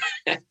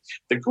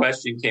the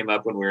question came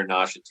up when we were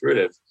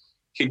non-intuitive,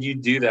 could you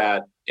do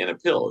that in a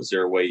pill? Is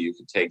there a way you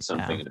could take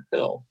something in a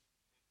pill?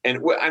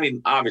 And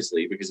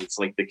obviously, because it's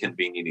like the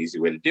convenient, easy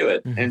way to do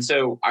it. Mm-hmm. And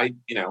so I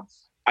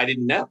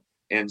didn't know.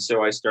 And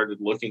so I started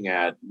looking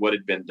at what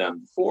had been done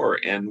before.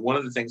 And one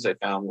of the things I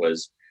found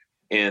was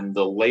in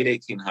the late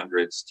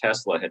 1800s,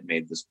 Tesla had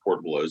made this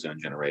portable ozone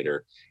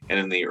generator. And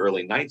in the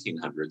early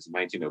 1900s, in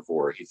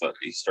 1904,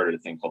 he started a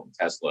thing called the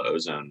Tesla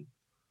ozone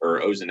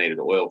or ozonated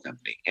oil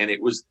company. And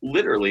it was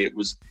literally,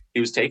 he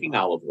was taking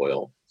olive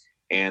oil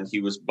and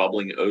he was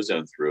bubbling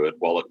ozone through it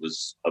while it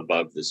was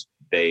above this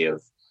bay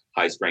of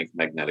high strength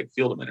magnetic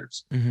field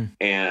emitters. Mm-hmm.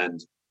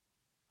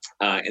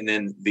 And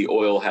then the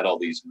oil had all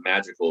these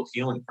magical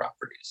healing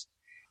properties.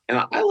 And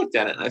I looked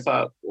at it and I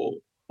thought, well,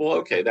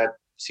 okay, that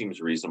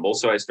seems reasonable.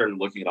 So I started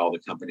looking at all the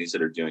companies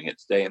that are doing it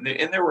today. And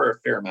there were a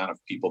fair amount of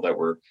people that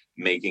were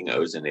making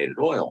ozonated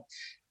oil.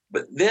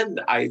 But then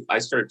I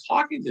started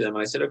talking to them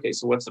and I said, okay,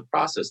 so what's the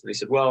process? And they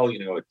said, well,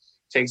 it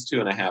takes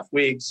 2.5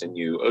 weeks and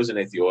you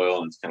ozonate the oil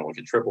and it's kind of like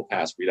a triple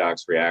pass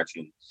redox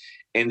reaction.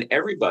 And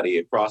everybody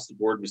across the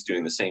board was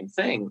doing the same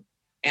thing.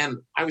 And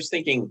I was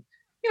thinking,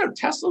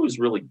 Tesla was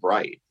really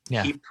bright.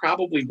 Yeah. He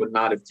probably would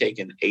not have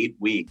taken 8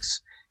 weeks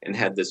and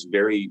had this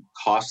very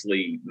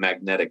costly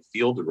magnetic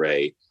field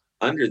array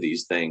under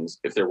these things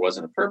if there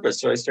wasn't a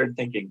purpose. So I started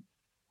thinking,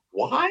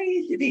 why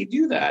did he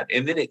do that?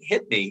 And then it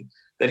hit me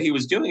that he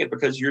was doing it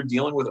because you're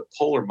dealing with a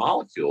polar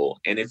molecule.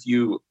 And if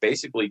you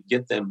basically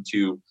get them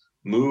to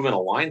move in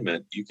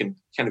alignment, you can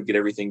kind of get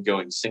everything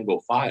going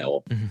single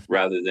file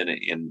rather than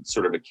in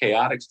sort of a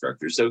chaotic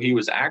structure. So he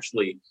was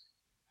actually,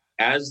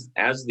 as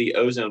the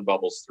ozone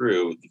bubbles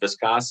through, the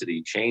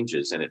viscosity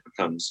changes and it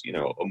becomes,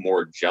 a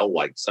more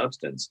gel-like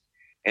substance.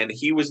 And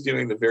he was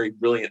doing the very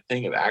brilliant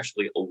thing of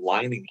actually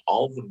aligning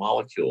all of the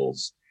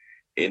molecules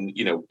in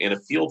a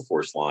field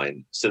force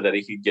line so that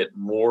he could get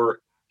more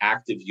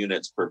active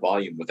units per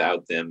volume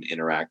without them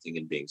interacting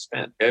and being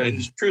spent. And it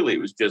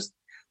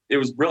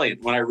was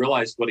brilliant. When I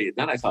realized what he had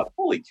done, I thought,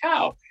 holy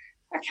cow,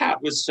 that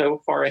cat was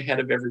so far ahead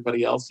of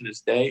everybody else in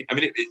his day. I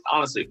mean,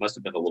 honestly, it must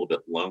have been a little bit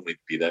lonely to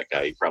be that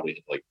guy. He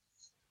probably had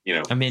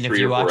if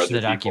you watch the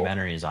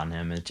documentaries on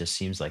him, it just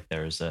seems like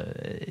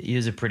he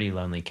was a pretty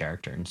lonely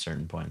character in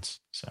certain points.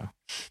 So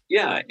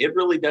yeah, it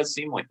really does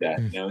seem like that.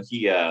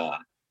 He,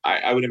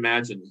 I would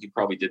imagine he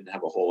probably didn't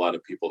have a whole lot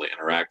of people to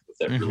interact with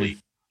that really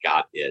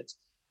got it.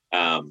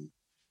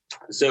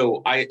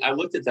 So I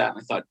looked at that and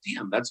I thought,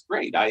 damn, that's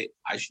great. I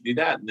should do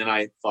that. And then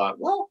I thought,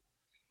 well,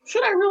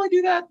 should I really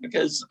do that?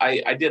 Because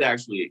I did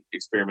actually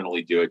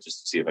experimentally do it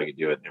just to see if I could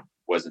do it. And it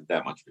wasn't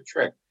that much of a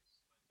trick.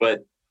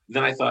 But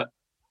then I thought,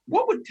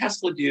 what would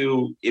Tesla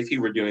do if he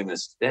were doing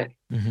this today?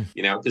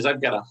 Because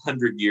I've got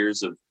 100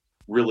 years of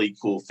really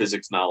cool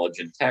physics knowledge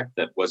and tech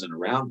that wasn't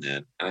around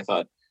then. And I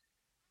thought,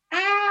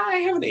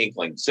 I have an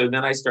inkling. So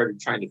then I started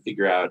trying to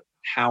figure out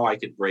how I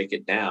could break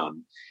it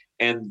down.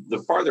 And the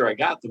farther I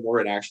got, the more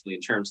it actually,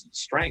 in terms of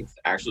strength,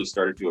 actually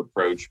started to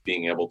approach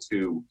being able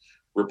to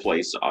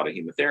replace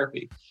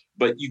autohemotherapy.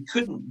 But you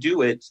couldn't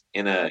do it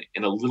in a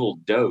little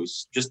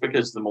dose just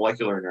because the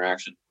molecular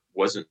interaction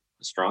wasn't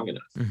strong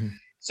enough.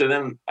 So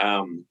then,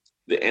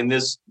 and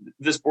this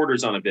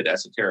borders on a bit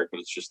esoteric, but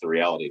it's just the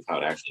reality of how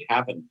it actually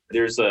happened.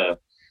 There's a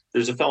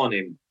fellow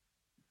named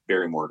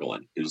Barry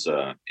Morguelan, who's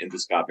an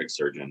endoscopic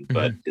surgeon,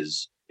 but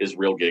his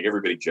real gig,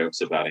 everybody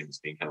jokes about him as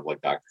being kind of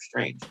like Dr.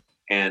 Strange.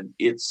 And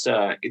it's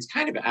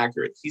kind of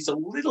accurate. He's a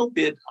little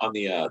bit on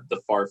the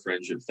far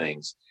fringe of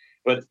things,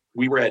 but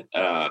we were at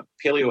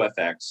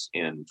PaleoFX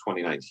in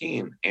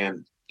 2019,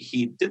 and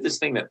he did this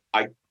thing that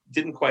I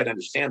didn't quite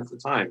understand at the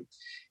time.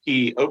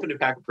 He opened a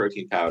pack of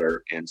protein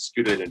powder and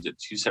scooted it into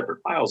 2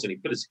 separate piles, and he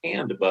put his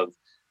hand above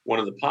one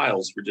of the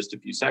piles for just a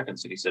few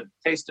seconds, and he said,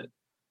 "Taste it."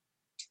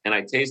 And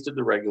I tasted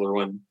the regular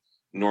one,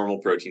 normal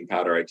protein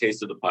powder. I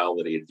tasted the pile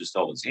that he had just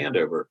held his hand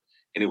over,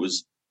 and it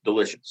was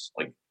delicious,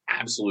 like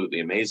absolutely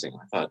amazing.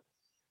 I thought,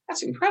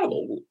 that's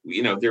incredible.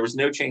 There was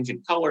no change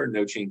in color,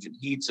 no change in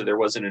heat, so there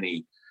wasn't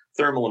any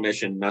thermal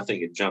emission,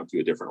 nothing had jumped to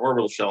a different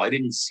orbital shell. I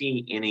didn't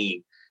see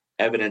any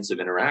evidence of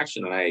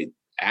interaction. And I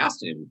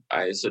asked him,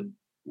 I said,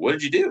 what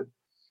did you do?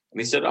 And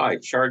he said, I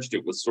charged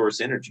it with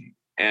source energy.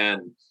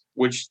 And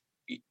which,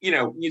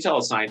 you tell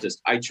a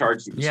scientist, I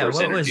charged it with source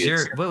energy.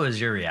 What was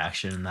your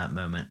reaction in that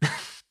moment?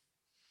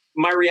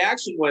 My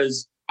reaction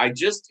was, I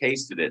just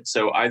tasted it.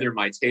 So either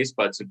my taste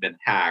buds have been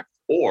hacked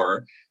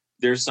or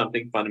there's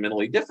something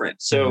fundamentally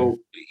different. So,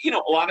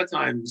 a lot of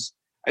times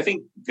I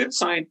think good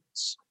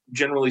science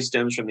generally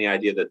stems from the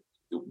idea that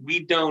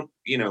we don't,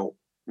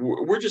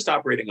 we're just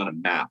operating on a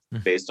map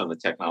based on the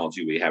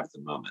technology we have at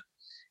the moment.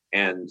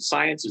 And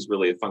science is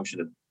really a function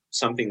of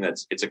something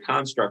it's a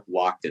construct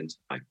locked in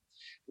time.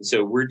 And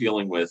so we're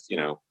dealing with,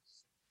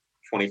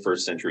 21st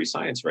century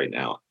science right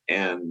now.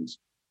 And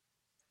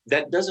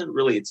that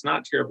it's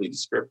not terribly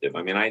descriptive.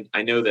 I mean,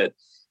 I know that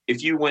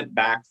if you went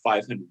back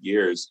 500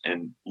 years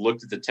and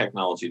looked at the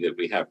technology that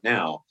we have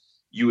now,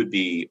 you would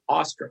be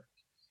awestruck.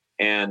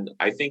 And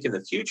I think in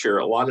the future,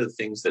 a lot of the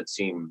things that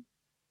seem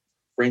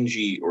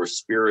fringy or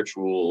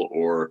spiritual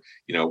or,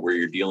 where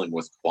you're dealing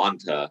with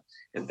quanta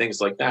and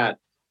things like that,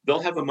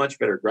 they'll have a much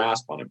better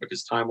grasp on it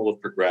because time will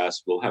have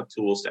progressed. We'll have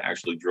tools to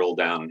actually drill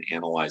down and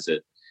analyze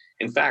it.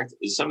 In fact,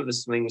 some of the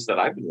things that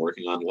I've been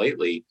working on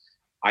lately,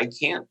 I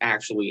can't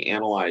actually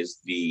analyze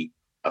the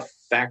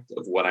effect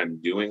of what I'm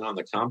doing on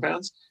the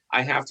compounds.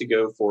 I have to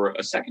go for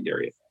a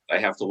secondary effect. I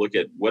have to look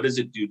at what does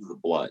it do to the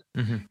blood,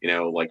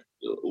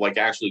 like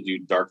actually do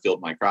dark field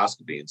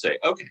microscopy and say,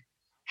 okay,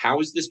 how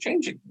is this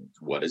changing?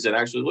 What does it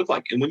actually look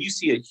like? And when you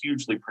see a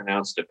hugely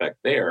pronounced effect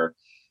there,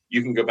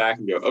 you can go back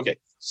and go, okay,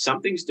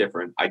 something's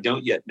different. I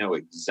don't yet know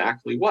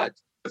exactly what,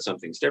 but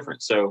something's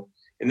different. So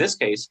in this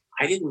case,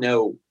 I didn't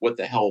know what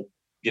the hell,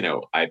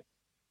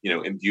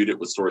 imbued it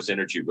with source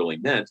energy really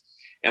meant.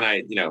 And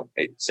I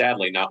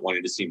sadly, not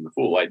wanting to seem the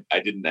fool, I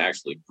didn't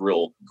actually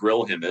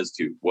grill him as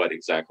to what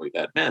exactly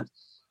that meant.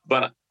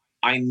 But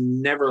I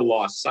never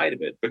lost sight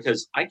of it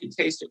because I could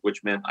taste it,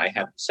 which meant I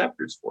had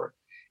receptors for it.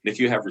 And if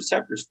you have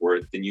receptors for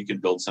it, then you can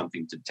build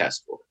something to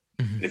test for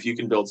it. Mm-hmm. And if you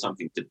can build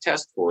something to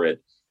test for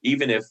it,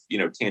 even if,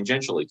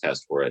 tangentially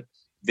test for it,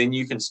 then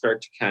you can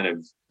start to kind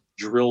of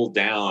drill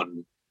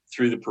down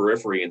through the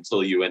periphery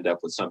until you end up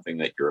with something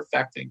that you're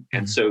affecting. Mm-hmm.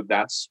 And so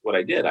that's what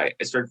I did. I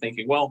started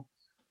thinking, well,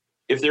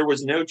 if there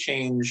was no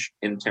change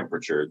in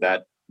temperature,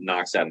 that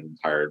knocks out an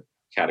entire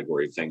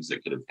category of things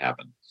that could have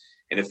happened.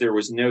 And if there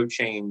was no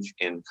change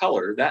in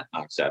color, that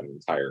knocks out an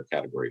entire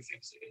category of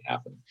things that could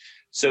happen.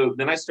 So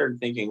then I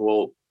started thinking,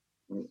 well,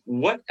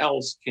 what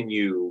else can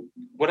you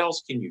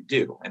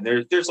do?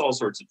 And there's all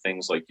sorts of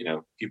things like,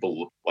 people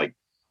look like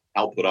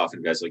Al Puthoff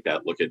and guys like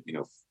that look at,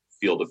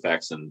 field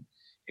effects and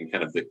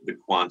kind of the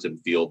quantum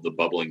field, the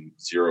bubbling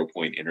 0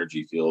 point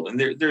energy field. And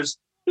there's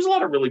a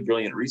lot of really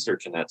brilliant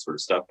research in that sort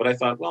of stuff. But I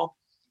thought, well,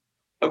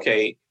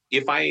 okay,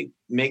 if I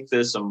make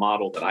this a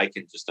model that I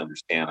can just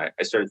understand,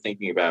 I started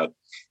thinking about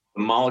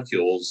the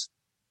molecules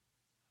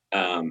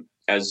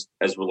as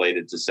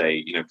related to,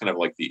 say, kind of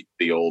like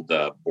the old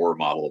Bohr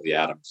model of the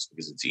atom, just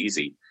because it's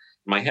easy.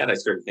 In my head, I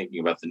started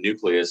thinking about the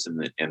nucleus and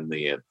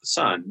the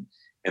sun,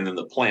 and then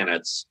the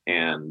planets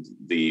and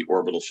the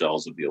orbital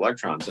shells of the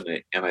electrons.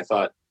 And I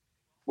thought,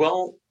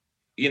 well,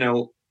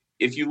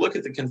 if you look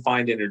at the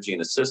confined energy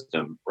in a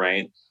system,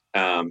 right,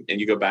 and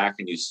you go back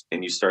and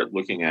you start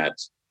looking at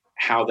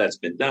how that's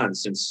been done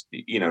since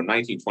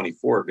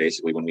 1924,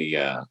 basically, when we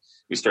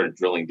started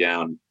drilling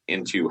down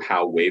into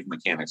how wave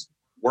mechanics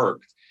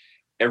worked.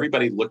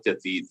 Everybody looked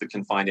at the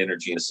confined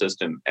energy in a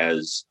system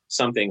as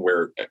something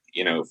where,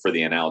 for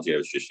the analogy I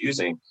was just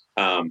using,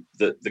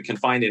 the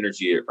confined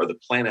energy are the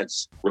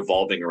planets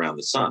revolving around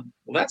the sun.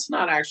 Well, that's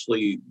not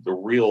actually the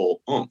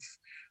real oomph.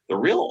 The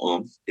real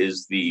oomph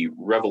is the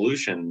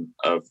revolution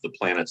of the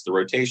planets, the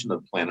rotation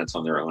of the planets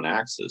on their own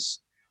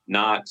axis,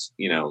 not,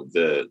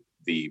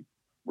 the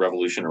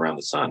revolution around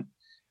the sun.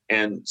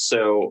 And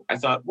so I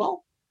thought,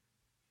 well,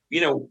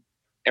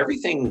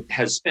 everything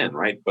has spin,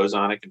 right?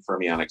 Bosonic and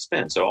fermionic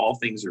spin. So all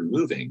things are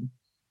moving.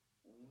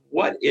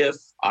 What if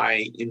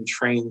I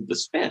entrained the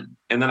spin?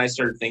 And then I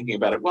started thinking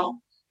about it.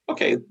 Well,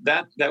 okay,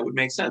 that would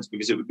make sense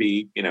because it would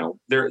be,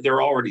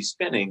 they're already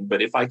spinning,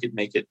 but if I could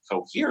make it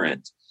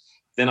coherent,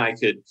 then I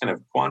could kind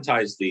of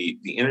quantize the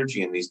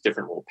energy in these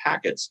different little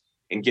packets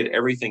and get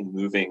everything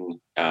moving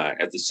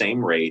at the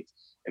same rate.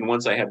 And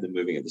once I have them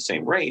moving at the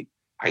same rate,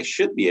 I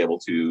should be able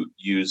to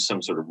use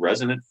some sort of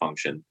resonant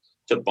function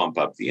to bump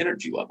up the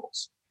energy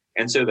levels.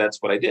 And so that's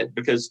what I did,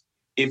 because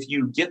if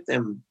you get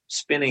them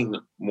spinning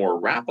more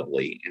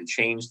rapidly and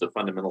change the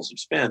fundamentals of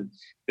spin,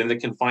 then the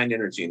confined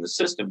energy in the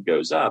system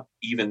goes up,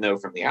 even though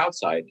from the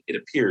outside, it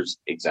appears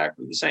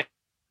exactly the same.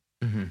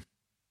 Mm-hmm.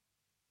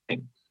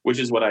 Which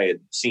is what I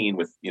had seen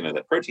with,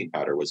 that protein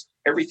powder, was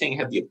everything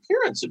had the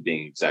appearance of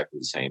being exactly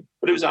the same,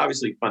 but it was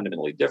obviously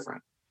fundamentally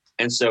different.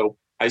 And so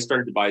I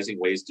started devising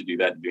ways to do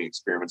that and doing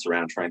experiments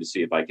around trying to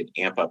see if I could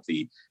amp up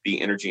the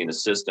energy in a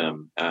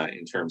system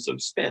in terms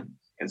of spin.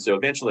 And so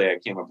eventually I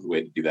came up with a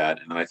way to do that.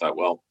 And then I thought,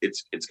 well,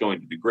 it's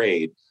going to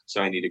degrade,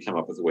 so I need to come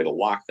up with a way to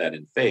lock that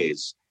in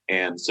phase.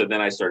 And so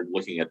then I started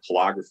looking at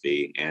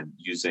holography and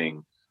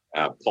using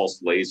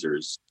pulsed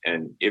lasers.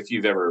 And if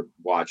you've ever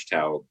watched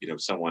how,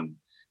 someone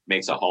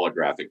makes a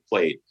holographic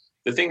plate,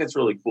 the thing that's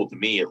really cool to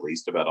me, at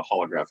least, about a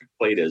holographic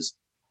plate is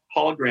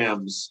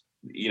holograms.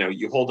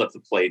 You hold up the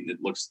plate and it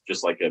looks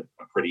just like a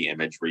pretty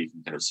image where you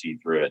can kind of see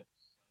through it.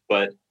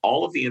 But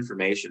all of the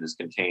information is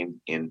contained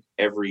in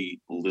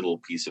every little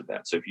piece of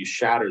that. So if you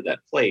shatter that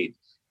plate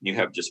and you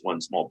have just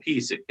one small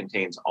piece, it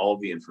contains all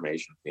of the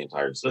information for the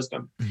entire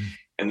system. Mm-hmm.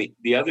 And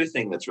the other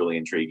thing that's really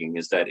intriguing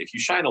is that if you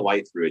shine a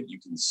light through it, you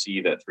can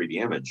see that 3D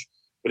image.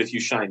 But if you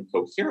shine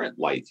coherent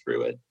light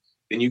through it,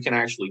 then you can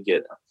actually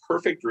get a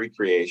perfect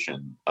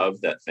recreation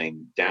of that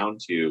thing down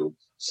to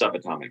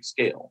subatomic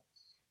scale.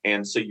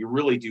 And so you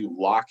really do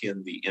lock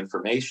in the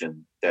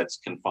information that's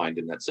confined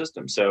in that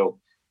system. So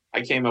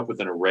I came up with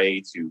an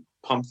array to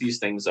pump these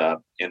things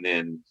up and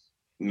then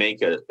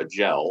make a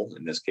gel,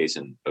 in this case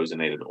an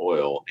ozonated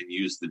oil, and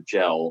use the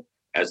gel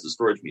as the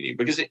storage medium.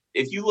 Because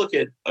if you look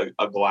at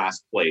a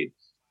glass plate,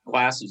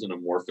 glass is an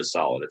amorphous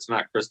solid. It's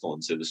not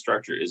crystalline, so the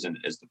structure isn't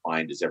as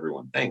defined as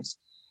everyone thinks.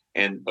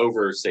 And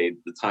over, say,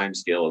 the time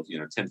scale of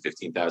 10,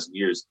 15,000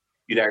 years,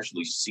 you'd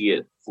actually see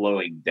it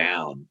flowing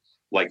down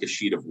like a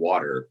sheet of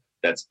water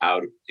that's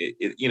out,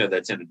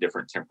 that's in a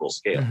different temporal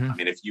scale. Mm-hmm. I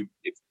mean, if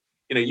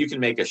you can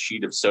make a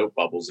sheet of soap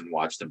bubbles and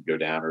watch them go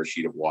down, or a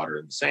sheet of water,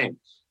 and the same.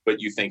 but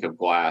you think of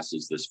glass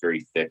as this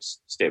very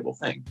fixed, stable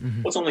thing.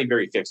 Mm-hmm. Well, it's only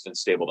very fixed and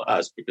stable to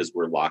us because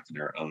we're locked in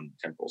our own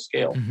temporal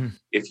scale. Mm-hmm.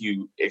 If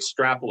you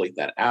extrapolate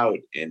that out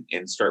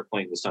and start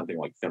playing with something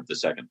like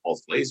femtosecond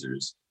pulse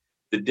lasers,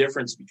 the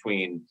difference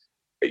between,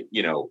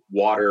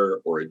 water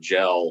or a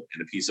gel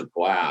and a piece of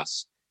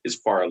glass is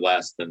far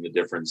less than the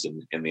difference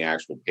in the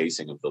actual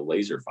pacing of the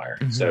laser firing.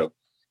 Mm-hmm. So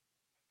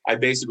I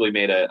basically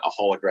made a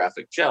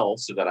holographic gel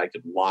so that I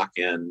could lock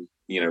in,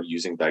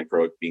 using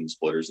dichroic beam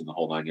splitters and the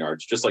whole 9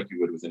 yards, just like you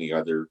would with any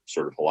other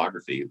sort of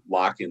holography,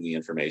 lock in the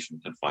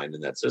information confined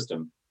in that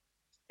system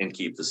and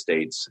keep the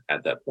states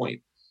at that point.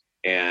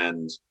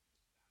 And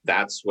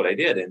that's what I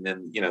did. And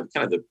then,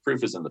 kind of the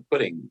proof is in the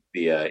pudding.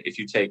 If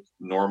you take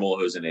normal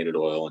ozonated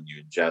oil and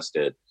you ingest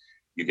it,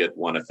 you get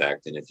one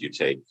effect. And if you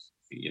take,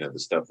 the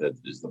stuff that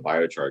is the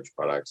biocharge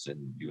products and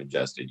you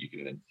ingest it, you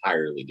get an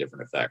entirely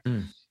different effect.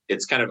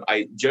 It's kind of,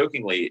 I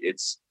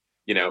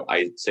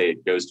say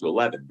it goes to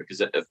 11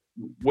 because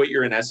what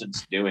you're in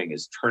essence doing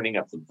is turning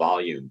up the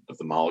volume of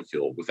the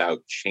molecule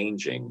without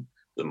changing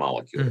the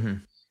molecule. Mm-hmm.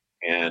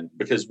 And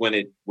because when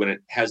it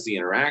has the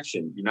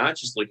interaction, you're not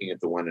just looking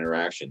at the one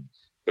interaction.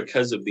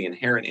 Because of the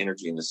inherent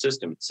energy in the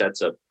system, it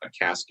sets up a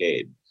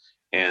cascade,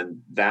 and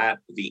that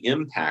the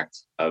impact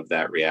of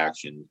that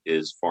reaction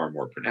is far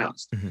more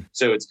pronounced. Mm-hmm.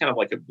 So it's kind of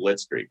like a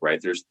blitzkrieg,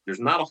 right? There's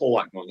not a whole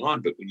lot going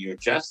on, but when you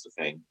ingest the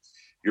thing,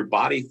 your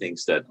body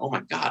thinks that, oh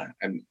my God,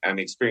 I'm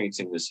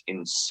experiencing this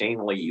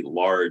insanely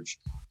large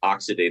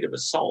oxidative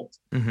assault.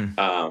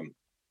 Mm-hmm.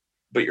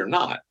 But you're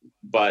not.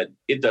 But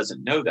it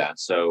doesn't know that.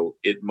 So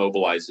it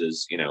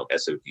mobilizes,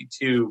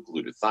 SOT2,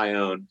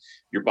 glutathione,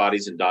 your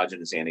body's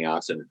endogenous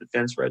antioxidant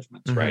defense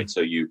regimens, Mm-hmm. right?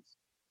 So you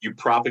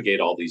propagate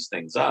all these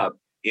things up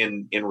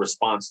in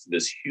response to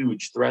this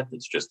huge threat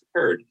that's just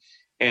occurred.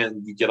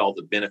 And you get all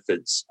the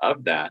benefits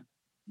of that.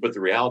 But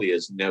the reality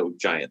is no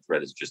giant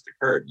threat has just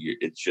occurred.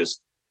 It's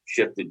just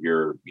shifted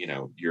your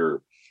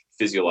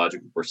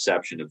physiological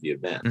perception of the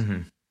event.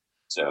 Mm-hmm.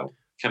 So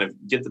kind of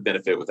get the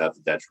benefit without the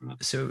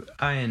detriment. So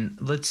Ian,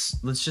 let's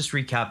just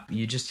recap.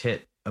 You just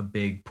hit a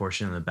big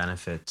portion of the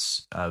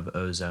benefits of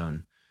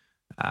ozone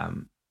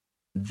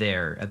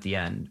there at the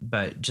end,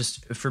 but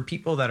just for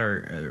people that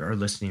are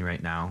listening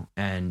right now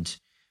and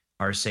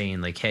are saying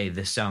like, hey,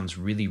 this sounds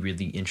really,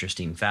 really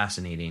interesting,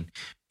 fascinating.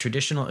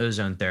 Traditional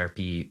ozone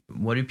therapy,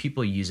 what do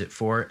people use it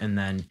for? And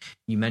then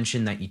you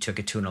mentioned that you took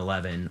it to an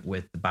 11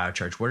 with the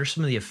biocharge. What are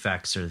some of the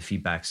effects or the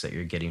feedbacks that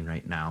you're getting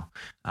right now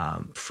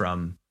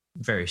from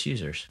various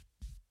users?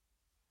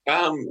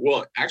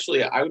 Well,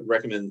 actually, I would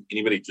recommend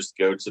anybody just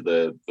go to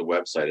the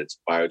website. It's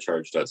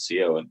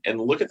biocharge.co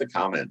and look at the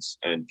comments,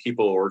 and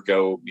people, or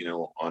go,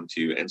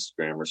 onto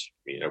Instagram or,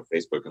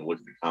 Facebook and look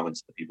at the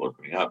comments that people are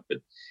putting up. But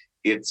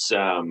it's,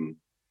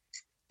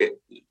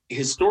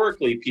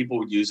 historically, people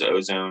would use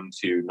ozone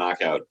to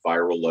knock out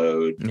viral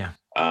load. Yeah.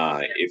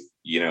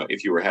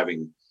 If you were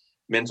having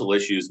mental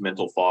issues,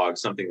 mental fog,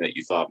 something that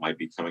you thought might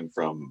be coming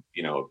from,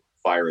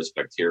 virus,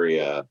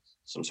 bacteria,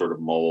 some sort of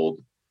mold,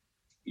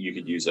 you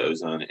could use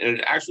ozone.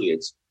 And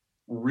it's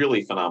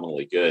really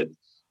phenomenally good.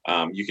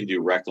 You can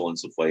do rectal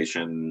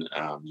insufflation.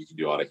 You can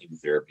do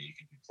autohemotherapy. You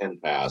can do 10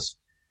 pass.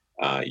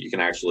 You can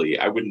actually,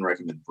 I wouldn't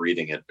recommend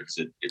breathing it because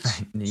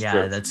it's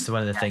yeah, that's one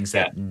of the things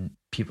that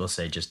people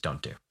say just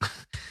don't do.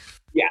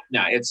 Yeah,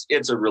 no,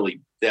 that's a really,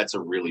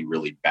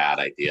 really bad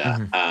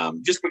idea.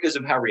 Mm-hmm. Just because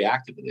of how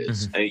reactive it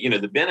is.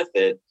 Mm-hmm. The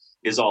benefit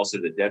is also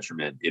the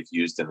detriment if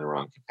used in the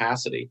wrong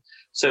capacity.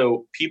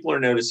 So people are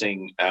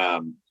noticing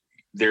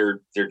their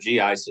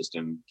GI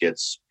system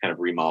gets kind of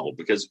remodeled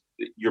because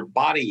your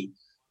body,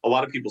 a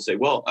lot of people say,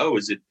 well,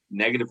 is it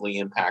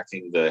negatively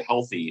impacting the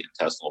healthy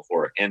intestinal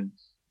flora? And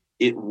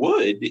it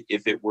would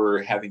if it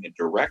were having a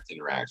direct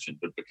interaction,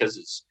 but because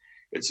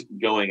it's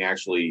going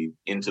actually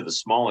into the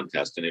small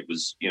intestine, it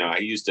was, I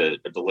used a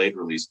delayed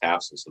release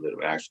capsule so that it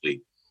would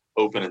actually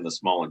open in the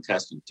small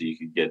intestine so you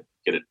could get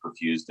it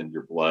perfused into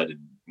your blood and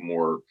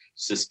more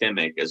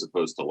systemic as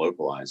opposed to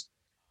localized.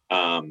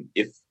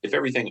 If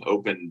everything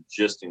opened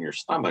just in your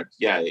stomach,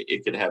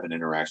 it could have an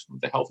interaction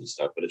with the healthy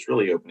stuff, but it's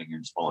really opening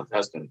your small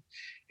intestine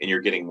and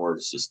you're getting more of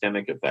a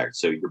systemic effect.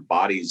 So your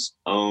body's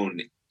own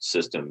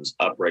systems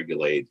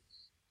upregulate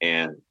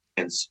and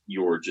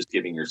you're just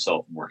giving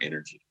yourself more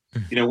energy.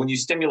 When you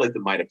stimulate the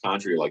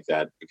mitochondria like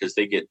that, because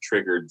they get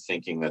triggered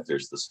thinking that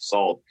there's this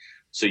assault,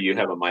 so you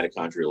have a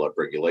mitochondrial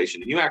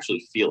upregulation and you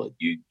actually feel it.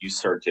 You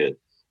start to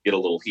get a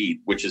little heat,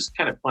 which is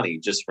kind of funny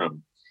just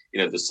from,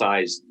 the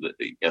size,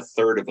 a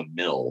third of a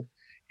mil,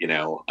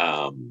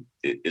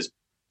 it is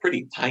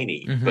pretty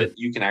tiny, but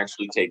you can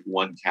actually take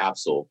one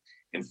capsule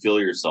and feel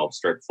yourself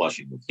start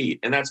flushing with heat.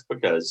 And that's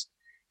because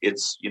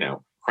it's,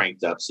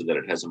 cranked up so that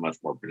it has a much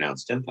more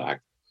pronounced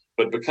impact.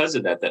 But because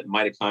of that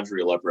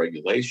mitochondrial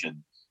upregulation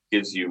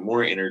gives you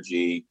more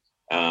energy.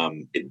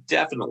 It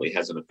definitely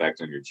has an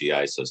effect on your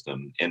GI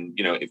system. And,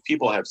 if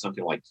people have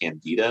something like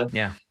Candida,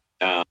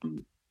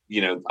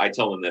 I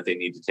tell them that they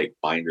need to take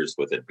binders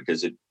with it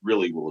because it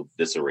really will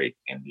eviscerate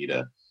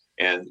Candida.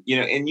 And,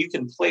 and you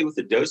can play with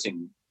the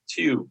dosing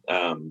too.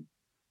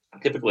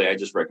 Typically, I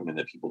just recommend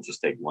that people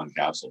just take one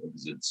capsule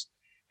because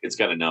it's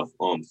got enough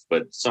oomph,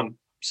 but some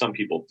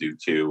people do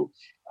too.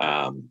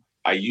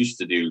 I used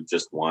to do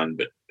just one,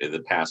 but in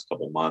the past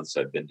couple months,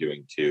 I've been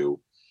doing two.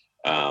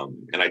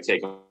 And I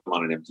take them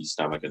on an empty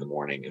stomach in the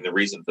morning. And the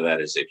reason for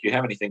that is if you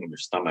have anything in your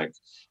stomach,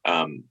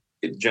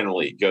 it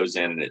generally goes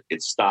in and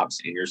it stops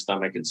in your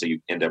stomach. And so you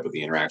end up with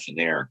the interaction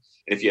there.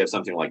 And if you have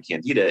something like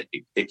candida,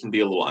 it can be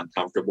a little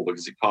uncomfortable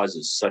because it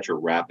causes such a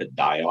rapid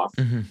die-off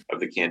of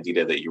the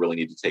candida that you really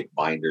need to take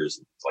binders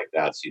and things like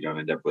that, so you don't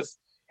end up with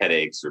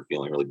headaches or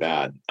feeling really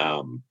bad.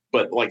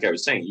 But like I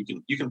was saying,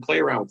 you can play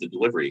around with the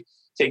delivery.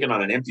 Take it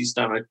on an empty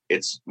stomach,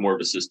 it's more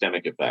of a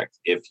systemic effect.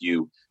 If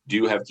you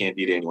do have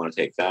candida and you want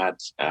to take that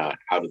out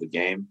of the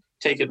game,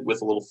 take it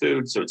with a little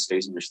food so it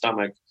stays in your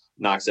stomach,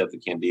 knocks out the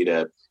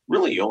candida.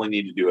 Really, you only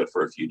need to do it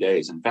for a few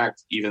days. In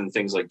fact, even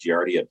things like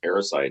Giardia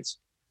parasites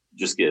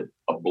just get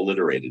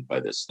obliterated by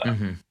this stuff.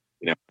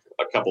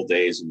 A couple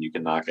days and you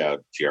can knock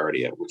out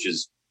Giardia, which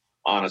is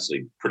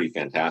honestly pretty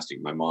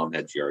fantastic. My mom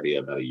had Giardia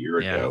about a year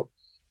ago.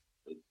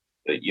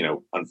 But,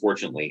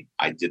 unfortunately,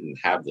 I didn't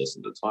have this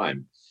at the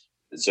time.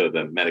 So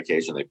the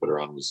medication they put her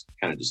on was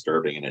kind of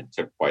disturbing, and it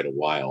took quite a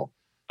while.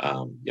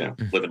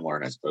 Live and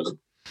learn, I suppose.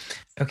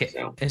 Okay.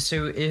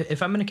 So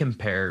if I'm going to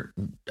compare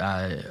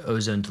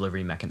ozone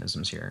delivery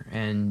mechanisms here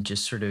and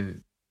just sort of,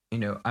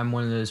 I'm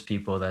one of those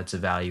people that's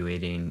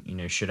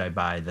evaluating, should I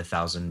buy the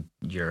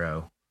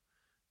 €1,000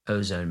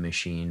 ozone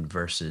machine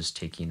versus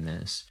taking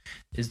this?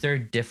 Is there a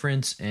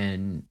difference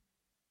in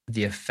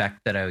the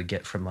effect that I would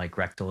get from like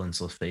rectal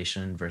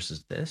insufflation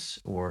versus this,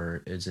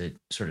 or is it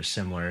sort of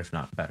similar, if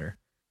not better?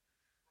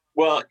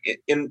 Well,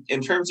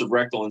 in terms of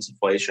rectal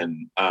insufflation,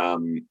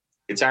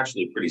 it's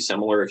actually pretty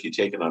similar if you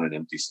take it on an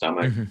empty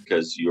stomach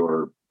because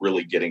you're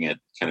really getting it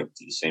kind of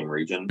to the same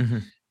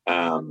region.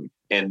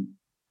 And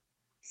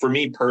for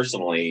me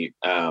personally,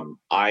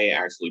 I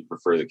actually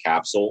prefer the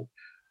capsule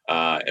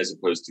as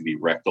opposed to the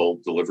rectal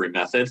delivery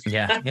method.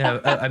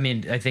 I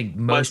mean, I think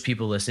most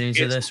people listening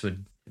to this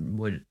would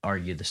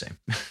argue the same.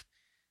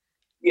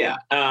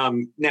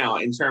 Now,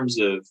 in terms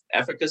of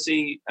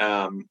efficacy,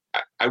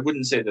 I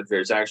wouldn't say that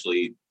there's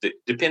actually,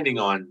 depending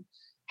on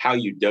how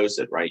you dose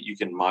it, right? You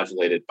can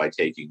modulate it by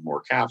taking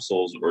more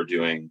capsules or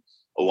doing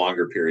a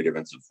longer period of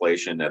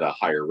insufflation at a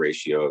higher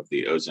ratio of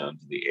the ozone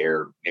to the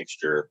air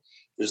mixture.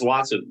 There's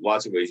lots of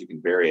ways you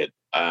can vary it.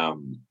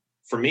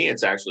 For me,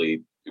 it's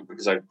actually,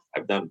 because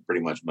I've done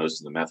pretty much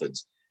most of the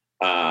methods,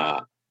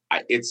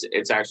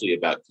 it's actually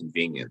about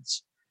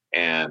convenience.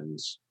 And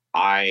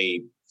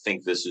I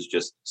think this is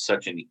just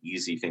such an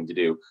easy thing to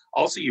do.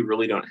 Also, you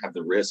really don't have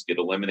the risk. It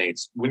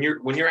eliminates when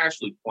you're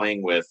actually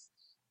playing with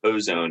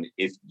ozone.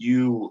 If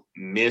you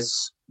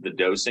miss the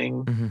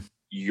dosing,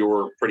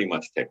 you're pretty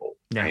much tickled,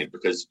 right?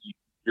 Because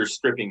you're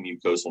stripping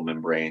mucosal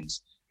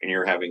membranes and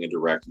you're having a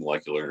direct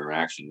molecular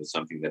interaction with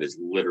something that is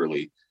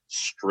literally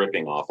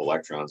stripping off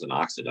electrons and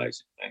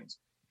oxidizing things.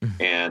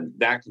 And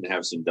that can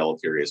have some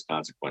deleterious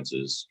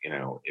consequences,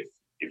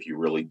 if you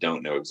really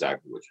don't know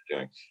exactly what you're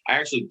doing. I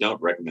actually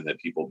don't recommend that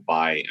people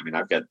buy. I mean,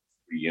 I've got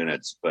 3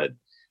 units, but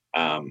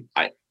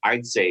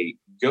I'd say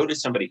go to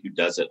somebody who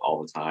does it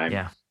all the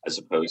time, as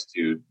opposed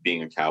to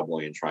being a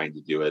cowboy and trying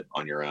to do it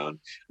on your own.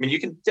 I mean, you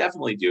can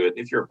definitely do it.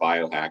 If you're a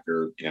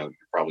biohacker, you're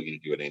probably going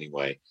to do it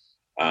anyway.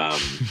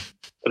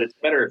 But it's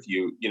better if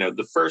you,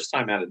 the first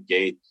time out of the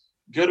gate,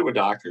 go to a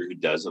doctor who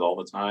does it all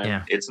the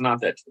time. It's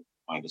not that tricky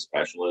to find a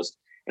specialist,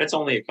 and it's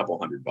only a couple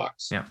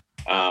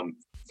 $100.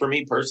 For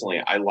me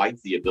personally, I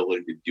like the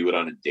ability to do it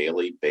on a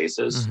daily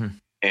basis.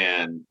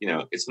 And,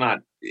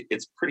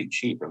 it's pretty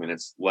cheap. I mean,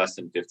 it's less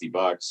than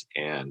 $50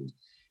 and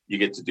you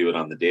get to do it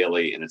on the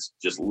daily, and it's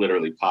just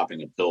literally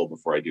popping a pill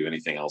before I do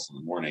anything else in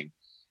the morning.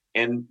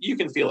 And you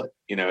can feel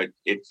it,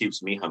 it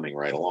keeps me humming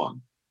right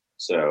along.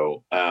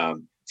 So,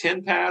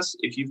 10 pass,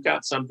 if you've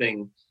got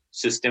something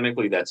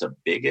systemically that's a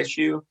big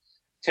issue,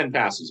 10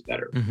 pass is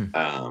better.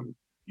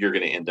 You're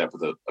going to end up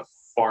with a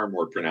far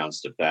more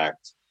pronounced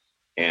effect,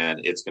 and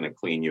it's going to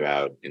clean you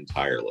out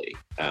entirely.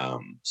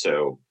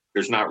 So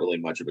there's not really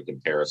much of a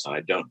comparison.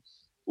 I don't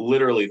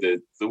literally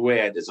the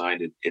way I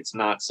designed it, it's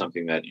not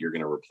something that you're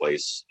going to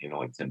replace,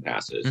 like 10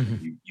 passes.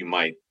 You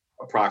might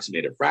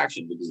approximate a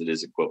fraction because it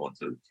is equivalent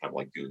to kind of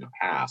like doing a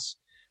pass,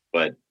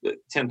 but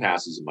 10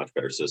 pass is a much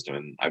better system.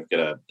 And I've got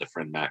a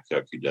friend, Matt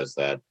Cook, who does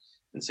that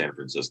in San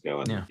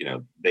Francisco. And,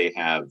 they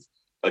have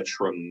a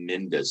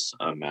tremendous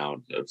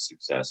amount of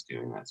success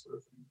doing that sort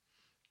of thing.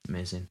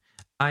 Amazing.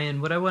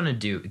 Ian, what I want to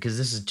do, because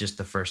this is just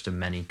the first of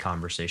many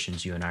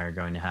conversations you and I are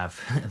going to have.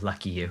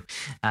 Lucky you.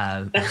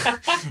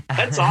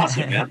 That's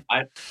awesome, man.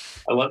 I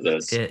love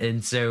this.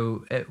 And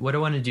so what I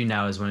want to do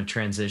now is I want to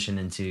transition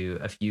into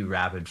a few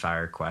rapid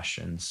fire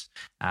questions.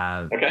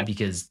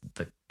 Because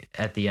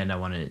at the end, I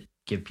want to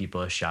give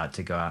people a shot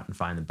to go out and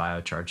find the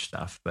biocharge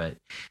stuff. But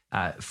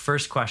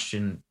first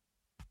question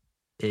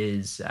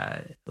is,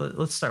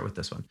 let's start with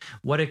this one.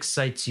 What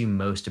excites you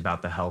most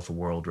about the health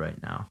world right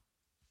now?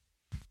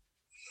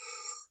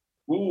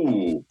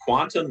 Ooh,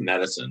 quantum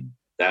medicine.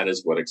 That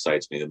is what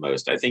excites me the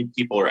most. I think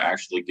people are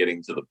actually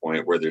getting to the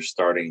point where they're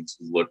starting to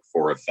look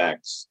for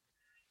effects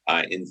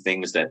in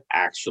things that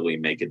actually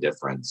make a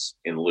difference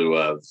in lieu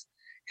of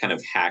kind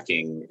of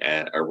hacking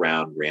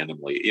around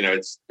randomly.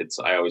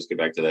 I always go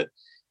back to that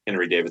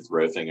Henry David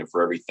Thoreau thing, and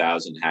for every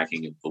 1,000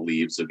 hacking at the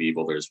leaves of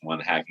evil, there's one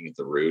hacking at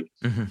the root.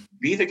 Mm-hmm.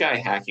 Be the guy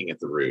hacking at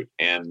the root.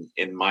 And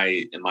in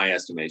my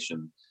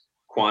estimation,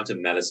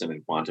 quantum medicine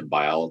and quantum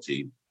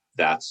biology,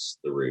 that's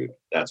the root.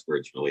 That's where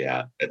it's really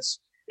at. It's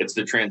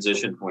the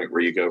transition point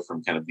where you go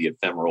from kind of the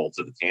ephemeral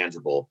to the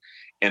tangible,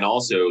 and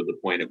also the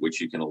point at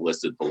which you can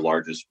elicit the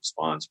largest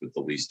response with the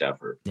least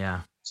effort.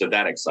 Yeah. So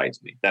that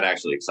excites me. That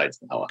actually excites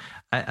the hell out of me.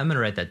 I'm going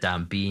to write that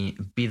down. Be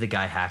the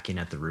guy hacking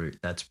at the root.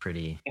 That's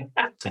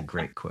it's a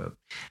great quote.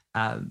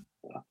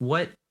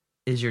 What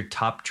is your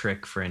top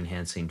trick for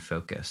enhancing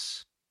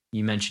focus?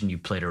 You mentioned you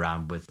played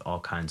around with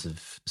all kinds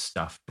of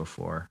stuff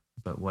before,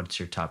 but what's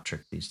your top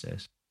trick these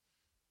days?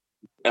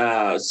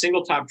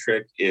 Single top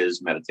trick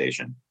is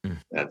meditation.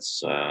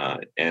 That's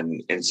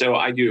and so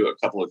I do a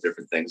couple of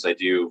different things. I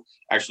do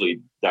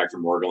actually Dr.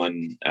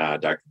 Morgulin,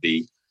 Dr.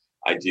 B.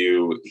 I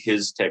do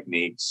his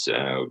techniques.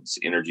 It's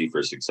Energy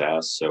for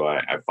Success. So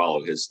I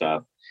follow his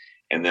stuff,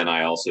 and then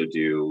I also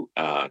do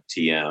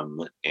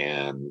TM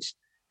and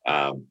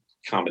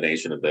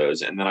combination of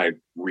those, and then I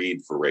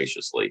read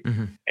voraciously.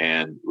 Mm-hmm.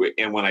 And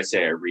when I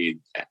say I read,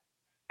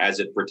 as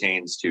it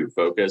pertains to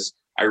focus,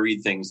 I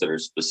read things that are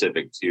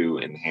specific to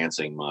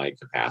enhancing my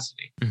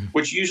capacity, mm-hmm.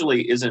 which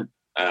usually isn't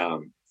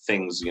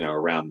things,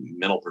 around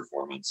mental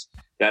performance.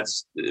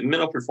 That's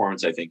mental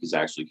performance, I think, is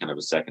actually kind of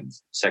a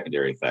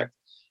secondary effect.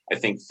 I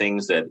think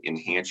things that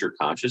enhance your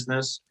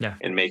consciousness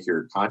and make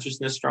your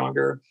consciousness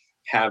stronger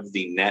have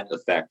the net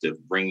effect of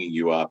bringing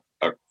you up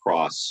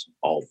across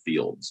all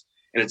fields.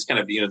 And it's kind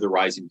of, the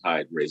rising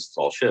tide raises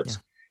all ships. Yeah.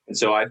 And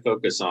so I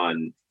focus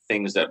on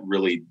things that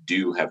really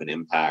do have an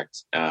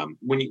impact.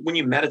 When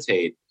you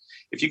meditate,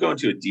 if you go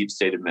into a deep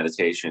state of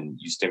meditation,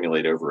 you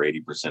stimulate over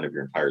 80% of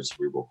your entire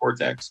cerebral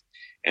cortex.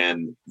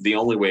 And the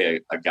only way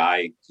a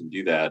guy can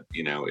do that,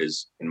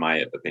 is, in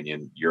my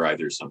opinion, you're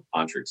either some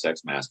tantric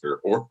sex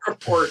master or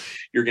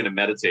you're going to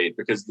meditate,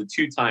 because the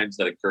two times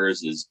that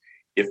occurs is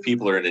if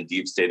people are in a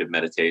deep state of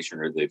meditation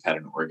or they've had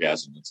an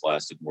orgasm that's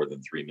lasted more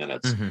than 3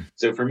 minutes. Mm-hmm.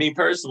 So for me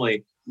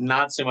personally,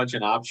 not so much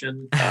an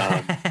option,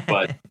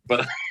 but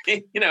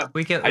I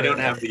don't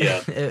have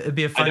the. It'd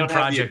be a fun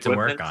project to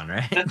work on,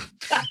 right?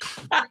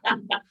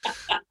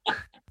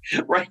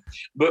 Right,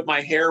 but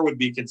my hair would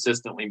be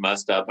consistently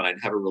mussed up, and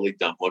I'd have a really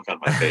dumb look on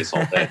my face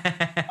all day.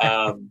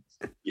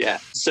 Yeah,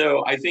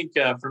 so I think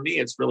for me,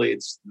 it's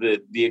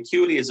the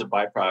acuity as a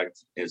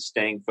byproduct is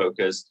staying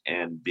focused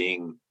and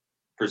being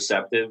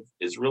perceptive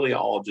is really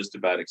all just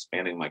about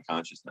expanding my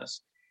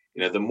consciousness.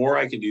 The more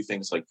I can do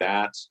things like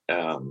that,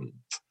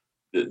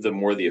 the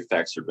more the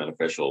effects are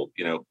beneficial.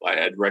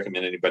 I'd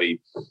recommend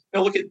anybody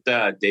look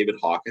at David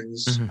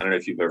Hawkins. Mm-hmm. I don't know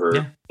if you've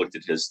ever looked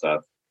at his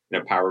stuff.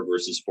 Power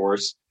versus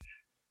Force.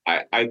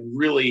 I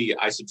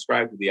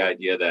subscribe to the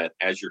idea that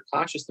as your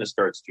consciousness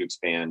starts to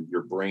expand,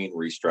 your brain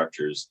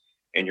restructures,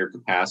 and your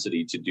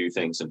capacity to do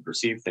things and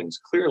perceive things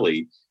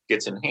clearly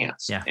gets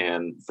enhanced. Yeah.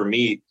 And for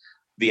me,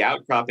 the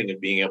outcropping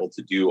of being able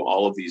to do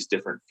all of these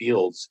different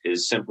fields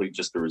is simply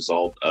just the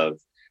result of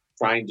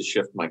trying to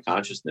shift my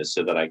consciousness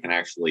so that I can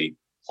actually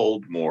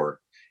hold more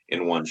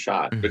in one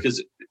shot. Mm-hmm.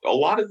 Because a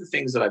lot of the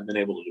things that I've been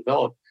able to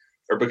develop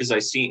are because I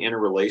see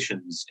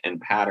interrelations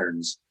and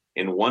patterns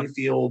in one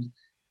field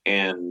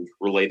and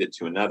relate it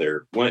to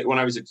another. When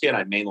I was a kid,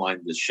 I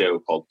mainlined this show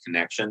called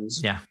Connections.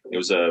 Yeah. It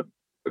was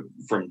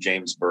from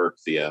James Burke,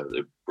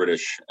 the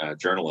British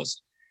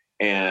journalist.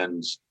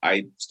 And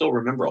I still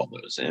remember all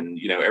those. And,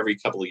 every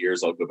couple of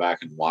years I'll go back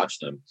and watch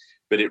them.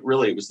 But it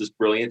was this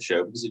brilliant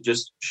show because it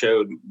just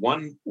showed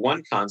one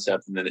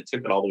concept, and then it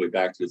took it all the way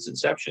back to its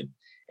inception.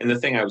 And the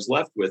thing I was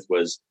left with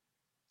was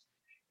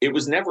it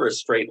was never a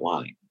straight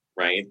line,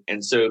 right?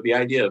 And so the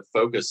idea of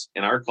focus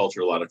in our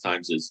culture a lot of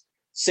times is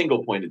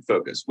single pointed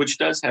focus, which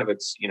does have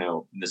its,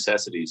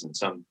 necessities in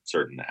some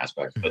certain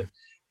aspects. But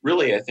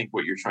really, I think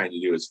what you're trying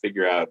to do is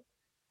figure out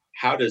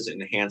how does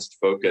enhanced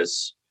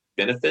focus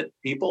benefit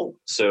people.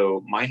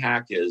 So my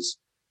hack is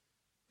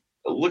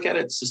look at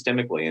it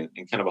systemically and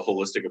kind of a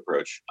holistic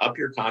approach. Up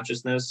your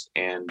consciousness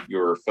and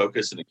your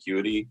focus and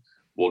acuity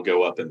will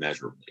go up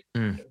immeasurably.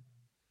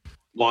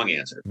 Long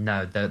answer.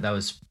 No, that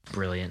was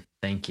brilliant.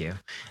 Thank you.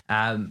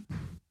 Second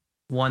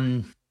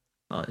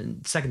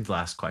to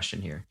last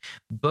question here.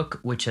 Book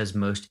which has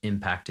most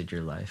impacted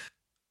your life?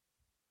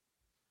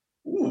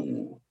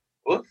 Ooh,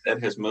 book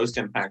that has most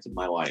impacted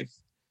my life.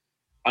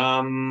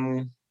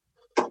 The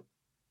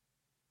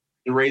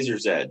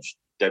Razor's Edge,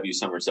 W.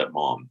 Somerset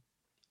Maugham.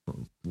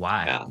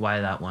 Why? Yeah.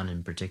 Why that one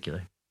in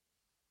particular?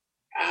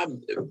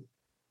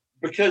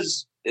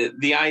 Because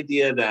the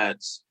idea that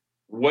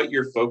what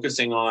you're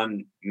focusing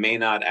on may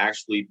not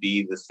actually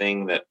be the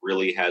thing that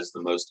really has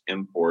the most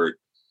import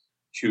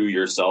to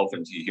yourself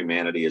and to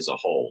humanity as a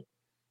whole.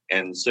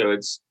 And so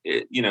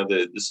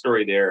the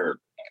story there,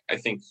 I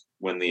think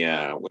when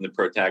the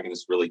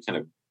protagonist really kind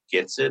of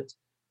gets it,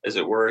 as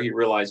it were, he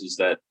realizes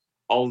that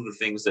all of the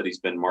things that he's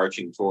been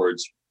marching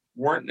towards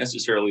weren't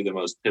necessarily the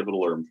most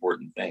pivotal or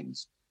important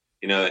things.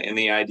 And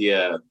the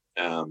idea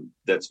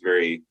that's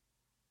very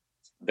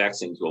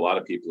vexing to a lot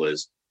of people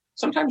is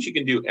sometimes you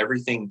can do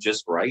everything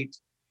just right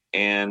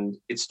and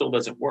it still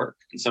doesn't work.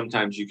 And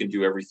sometimes you can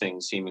do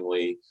everything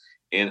seemingly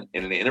in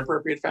an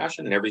inappropriate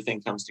fashion and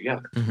everything comes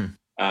together.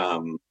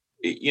 Mm-hmm.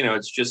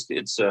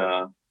 It's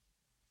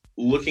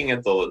looking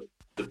at the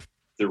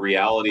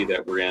reality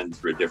that we're in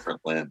through a different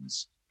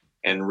lens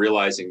and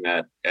realizing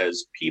that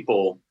as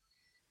people,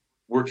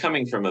 we're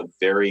coming from a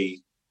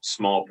very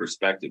small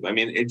perspective. I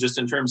mean, just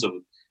in terms of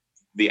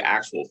the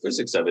actual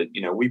physics of it,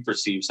 we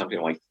perceive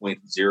something like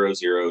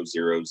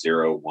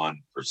 0.00001%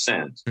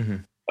 mm-hmm.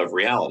 of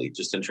reality,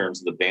 just in terms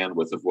of the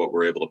bandwidth of what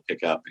we're able to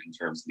pick up in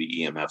terms of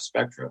the EMF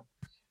spectra.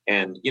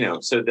 And,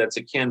 so that's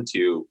akin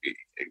to,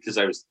 because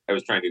I was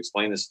trying to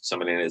explain this to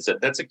somebody, and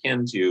that's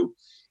akin to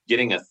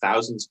getting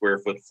 1,000 square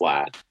foot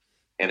flat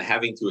and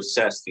having to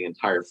assess the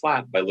entire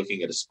flat by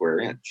looking at a square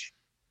inch.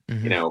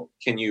 Mm-hmm.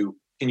 Can you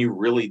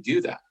really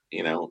do that?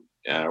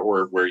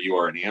 Or where you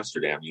are in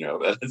Amsterdam,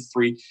 a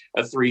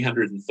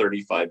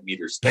 335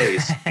 meter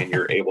space, and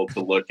you're able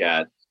to look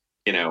at,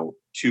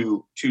 2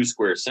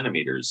 square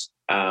centimeters.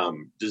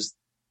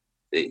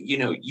 That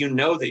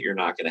you're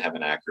not going to have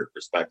an accurate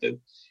perspective.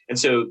 And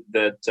so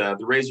that the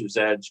Razor's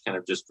Edge kind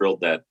of just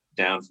drilled that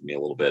down for me a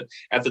little bit.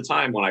 At the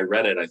time when I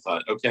read it, I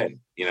thought, okay,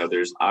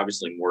 there's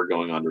obviously more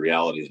going on to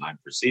reality than I'm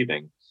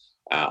perceiving.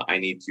 I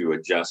need to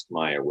adjust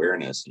my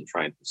awareness and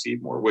try and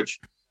perceive more, which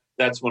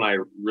that's when I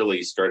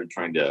really started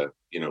trying to,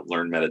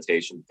 learn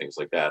meditation, things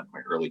like that in my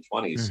early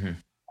 20s, mm-hmm.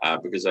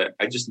 Because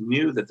I just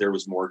knew that there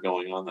was more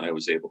going on than I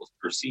was able to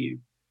perceive.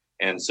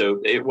 And so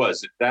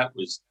that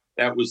was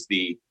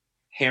the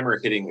hammer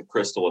hitting the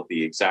crystal at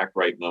the exact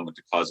right moment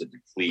to cause it to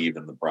cleave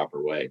in the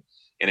proper way.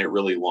 And it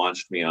really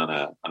launched me on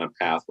a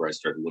path where I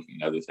started looking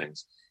at other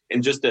things.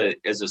 And just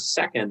as a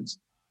second,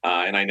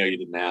 and I know you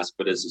didn't ask,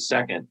 but as a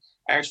second,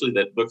 actually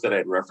that book that I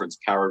had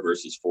referenced, Power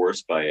versus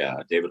Force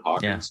by David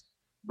Hawkins,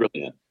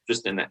 brilliant,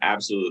 just an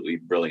absolutely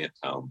brilliant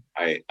tome.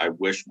 I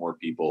wish more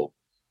people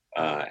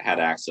had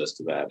access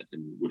to that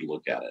and would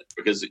look at it,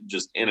 because it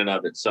just in and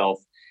of itself,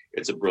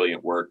 it's a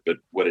brilliant work, but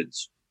what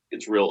it's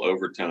real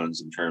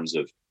overtones in terms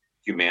of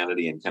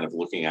humanity and kind of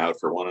looking out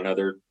for one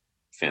another,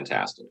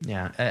 fantastic.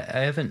 Yeah, I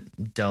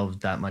haven't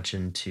delved that much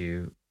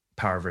into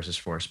Power versus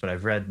Force, but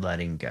I've read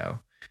Letting Go,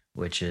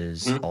 which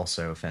is mm-hmm.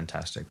 also a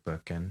fantastic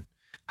book, and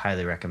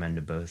highly recommend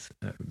to both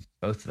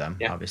of them.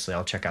 Yeah. Obviously,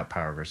 I'll check out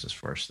Power versus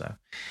Force though.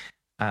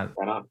 Right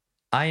on.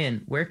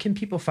 Ian, where can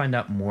people find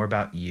out more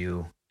about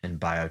you and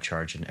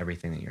Biocharge and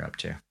everything that you're up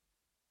to?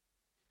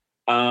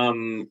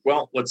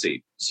 Well, let's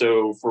see.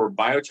 So for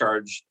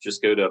Biocharge,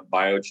 just go to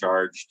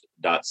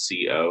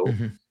biocharged.co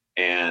mm-hmm.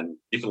 and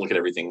you can look at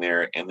everything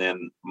there. And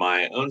then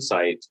my own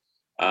site,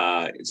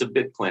 it's a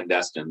bit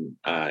clandestine.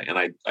 And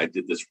I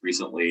did this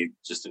recently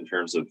just in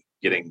terms of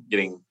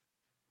getting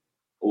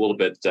a little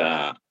bit,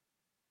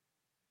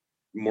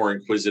 more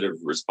inquisitive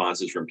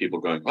responses from people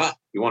going,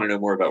 we want to know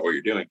more about what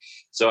you're doing.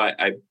 So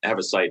I have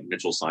a site,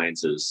 Mitchell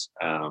Sciences,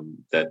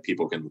 that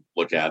people can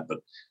look at, but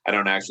I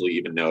don't actually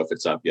even know if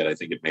it's up yet. I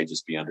think it may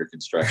just be under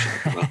construction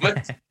at the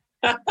moment.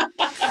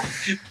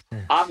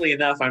 Oddly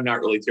enough, I'm not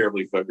really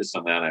terribly focused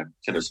on that. I'm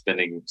kind of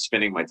spending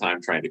my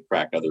time trying to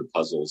crack other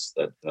puzzles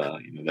that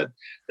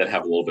that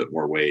have a little bit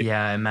more weight.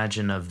 Yeah, I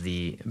imagine of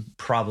the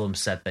problem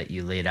set that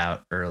you laid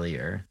out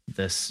earlier,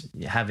 this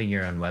having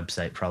your own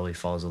website probably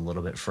falls a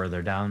little bit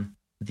further down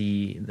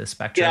the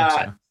spectrum.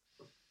 Yeah,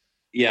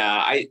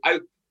 yeah.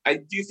 I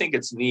do think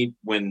it's neat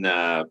when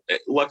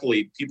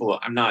luckily people.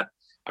 I'm not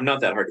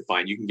that hard to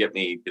find. You can get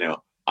me,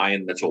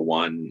 Ian Mitchell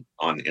 1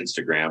 on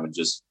Instagram and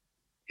just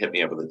hit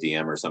me up with a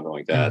DM or something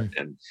like that.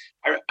 Mm-hmm. And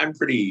I'm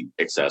pretty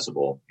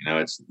accessible.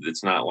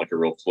 It's not like a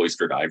real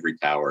cloistered ivory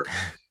tower.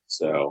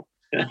 So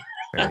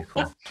very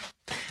cool.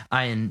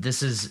 Ian,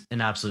 this is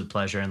an absolute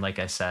pleasure. And like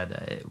I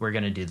said, we're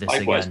going to do this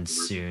Likewise. Again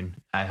soon.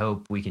 I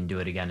hope we can do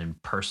it again in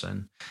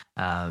person.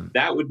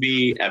 That would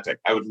be epic.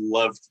 I would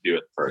love to do it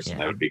in person. Yeah.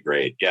 That would be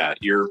great. Yeah.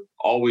 You're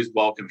always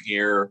welcome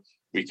here.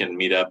 We can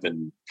meet up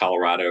in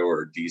Colorado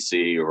or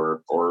DC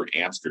or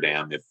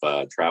Amsterdam if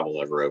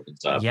travel ever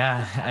opens up.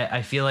 Yeah,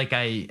 I feel like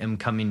I am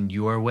coming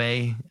your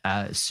way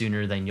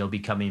sooner than you'll be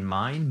coming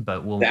mine,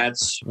 but we'll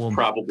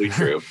probably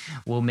true.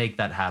 We'll make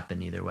that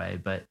happen either way.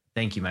 But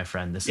thank you, my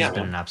friend. This has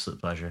been an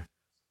absolute pleasure.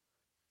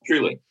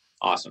 Truly.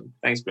 Awesome.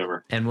 Thanks,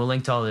 Boomer. And we'll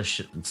link to all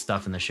this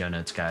stuff in the show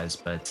notes, guys,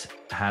 but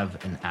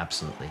have an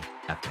absolutely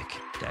epic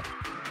day.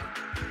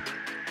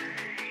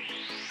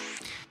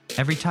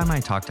 Every time I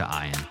talk to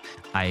Ian,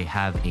 I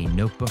have a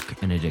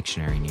notebook and a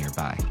dictionary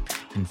nearby.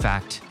 In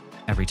fact,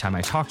 every time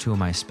I talk to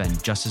him, I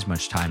spend just as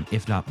much time,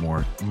 if not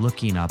more,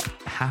 looking up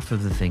half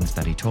of the things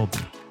that he told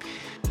me.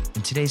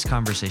 And today's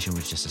conversation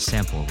was just a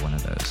sample of one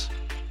of those.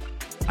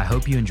 I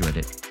hope you enjoyed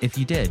it. If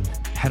you did,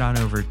 head on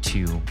over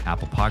to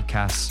Apple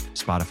Podcasts,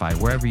 Spotify,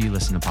 wherever you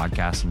listen to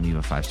podcasts, and leave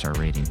a 5-star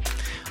rating.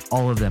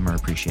 All of them are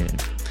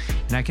appreciated.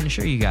 And I can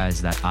assure you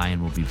guys that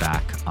Ian will be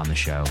back on the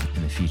show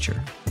in the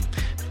future.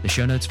 The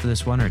show notes for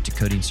this one are at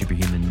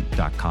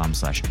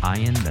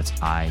decodingsuperhuman.com/Ian. That's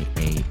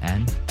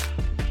IAN.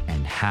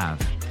 And have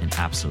an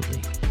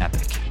absolutely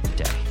epic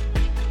day.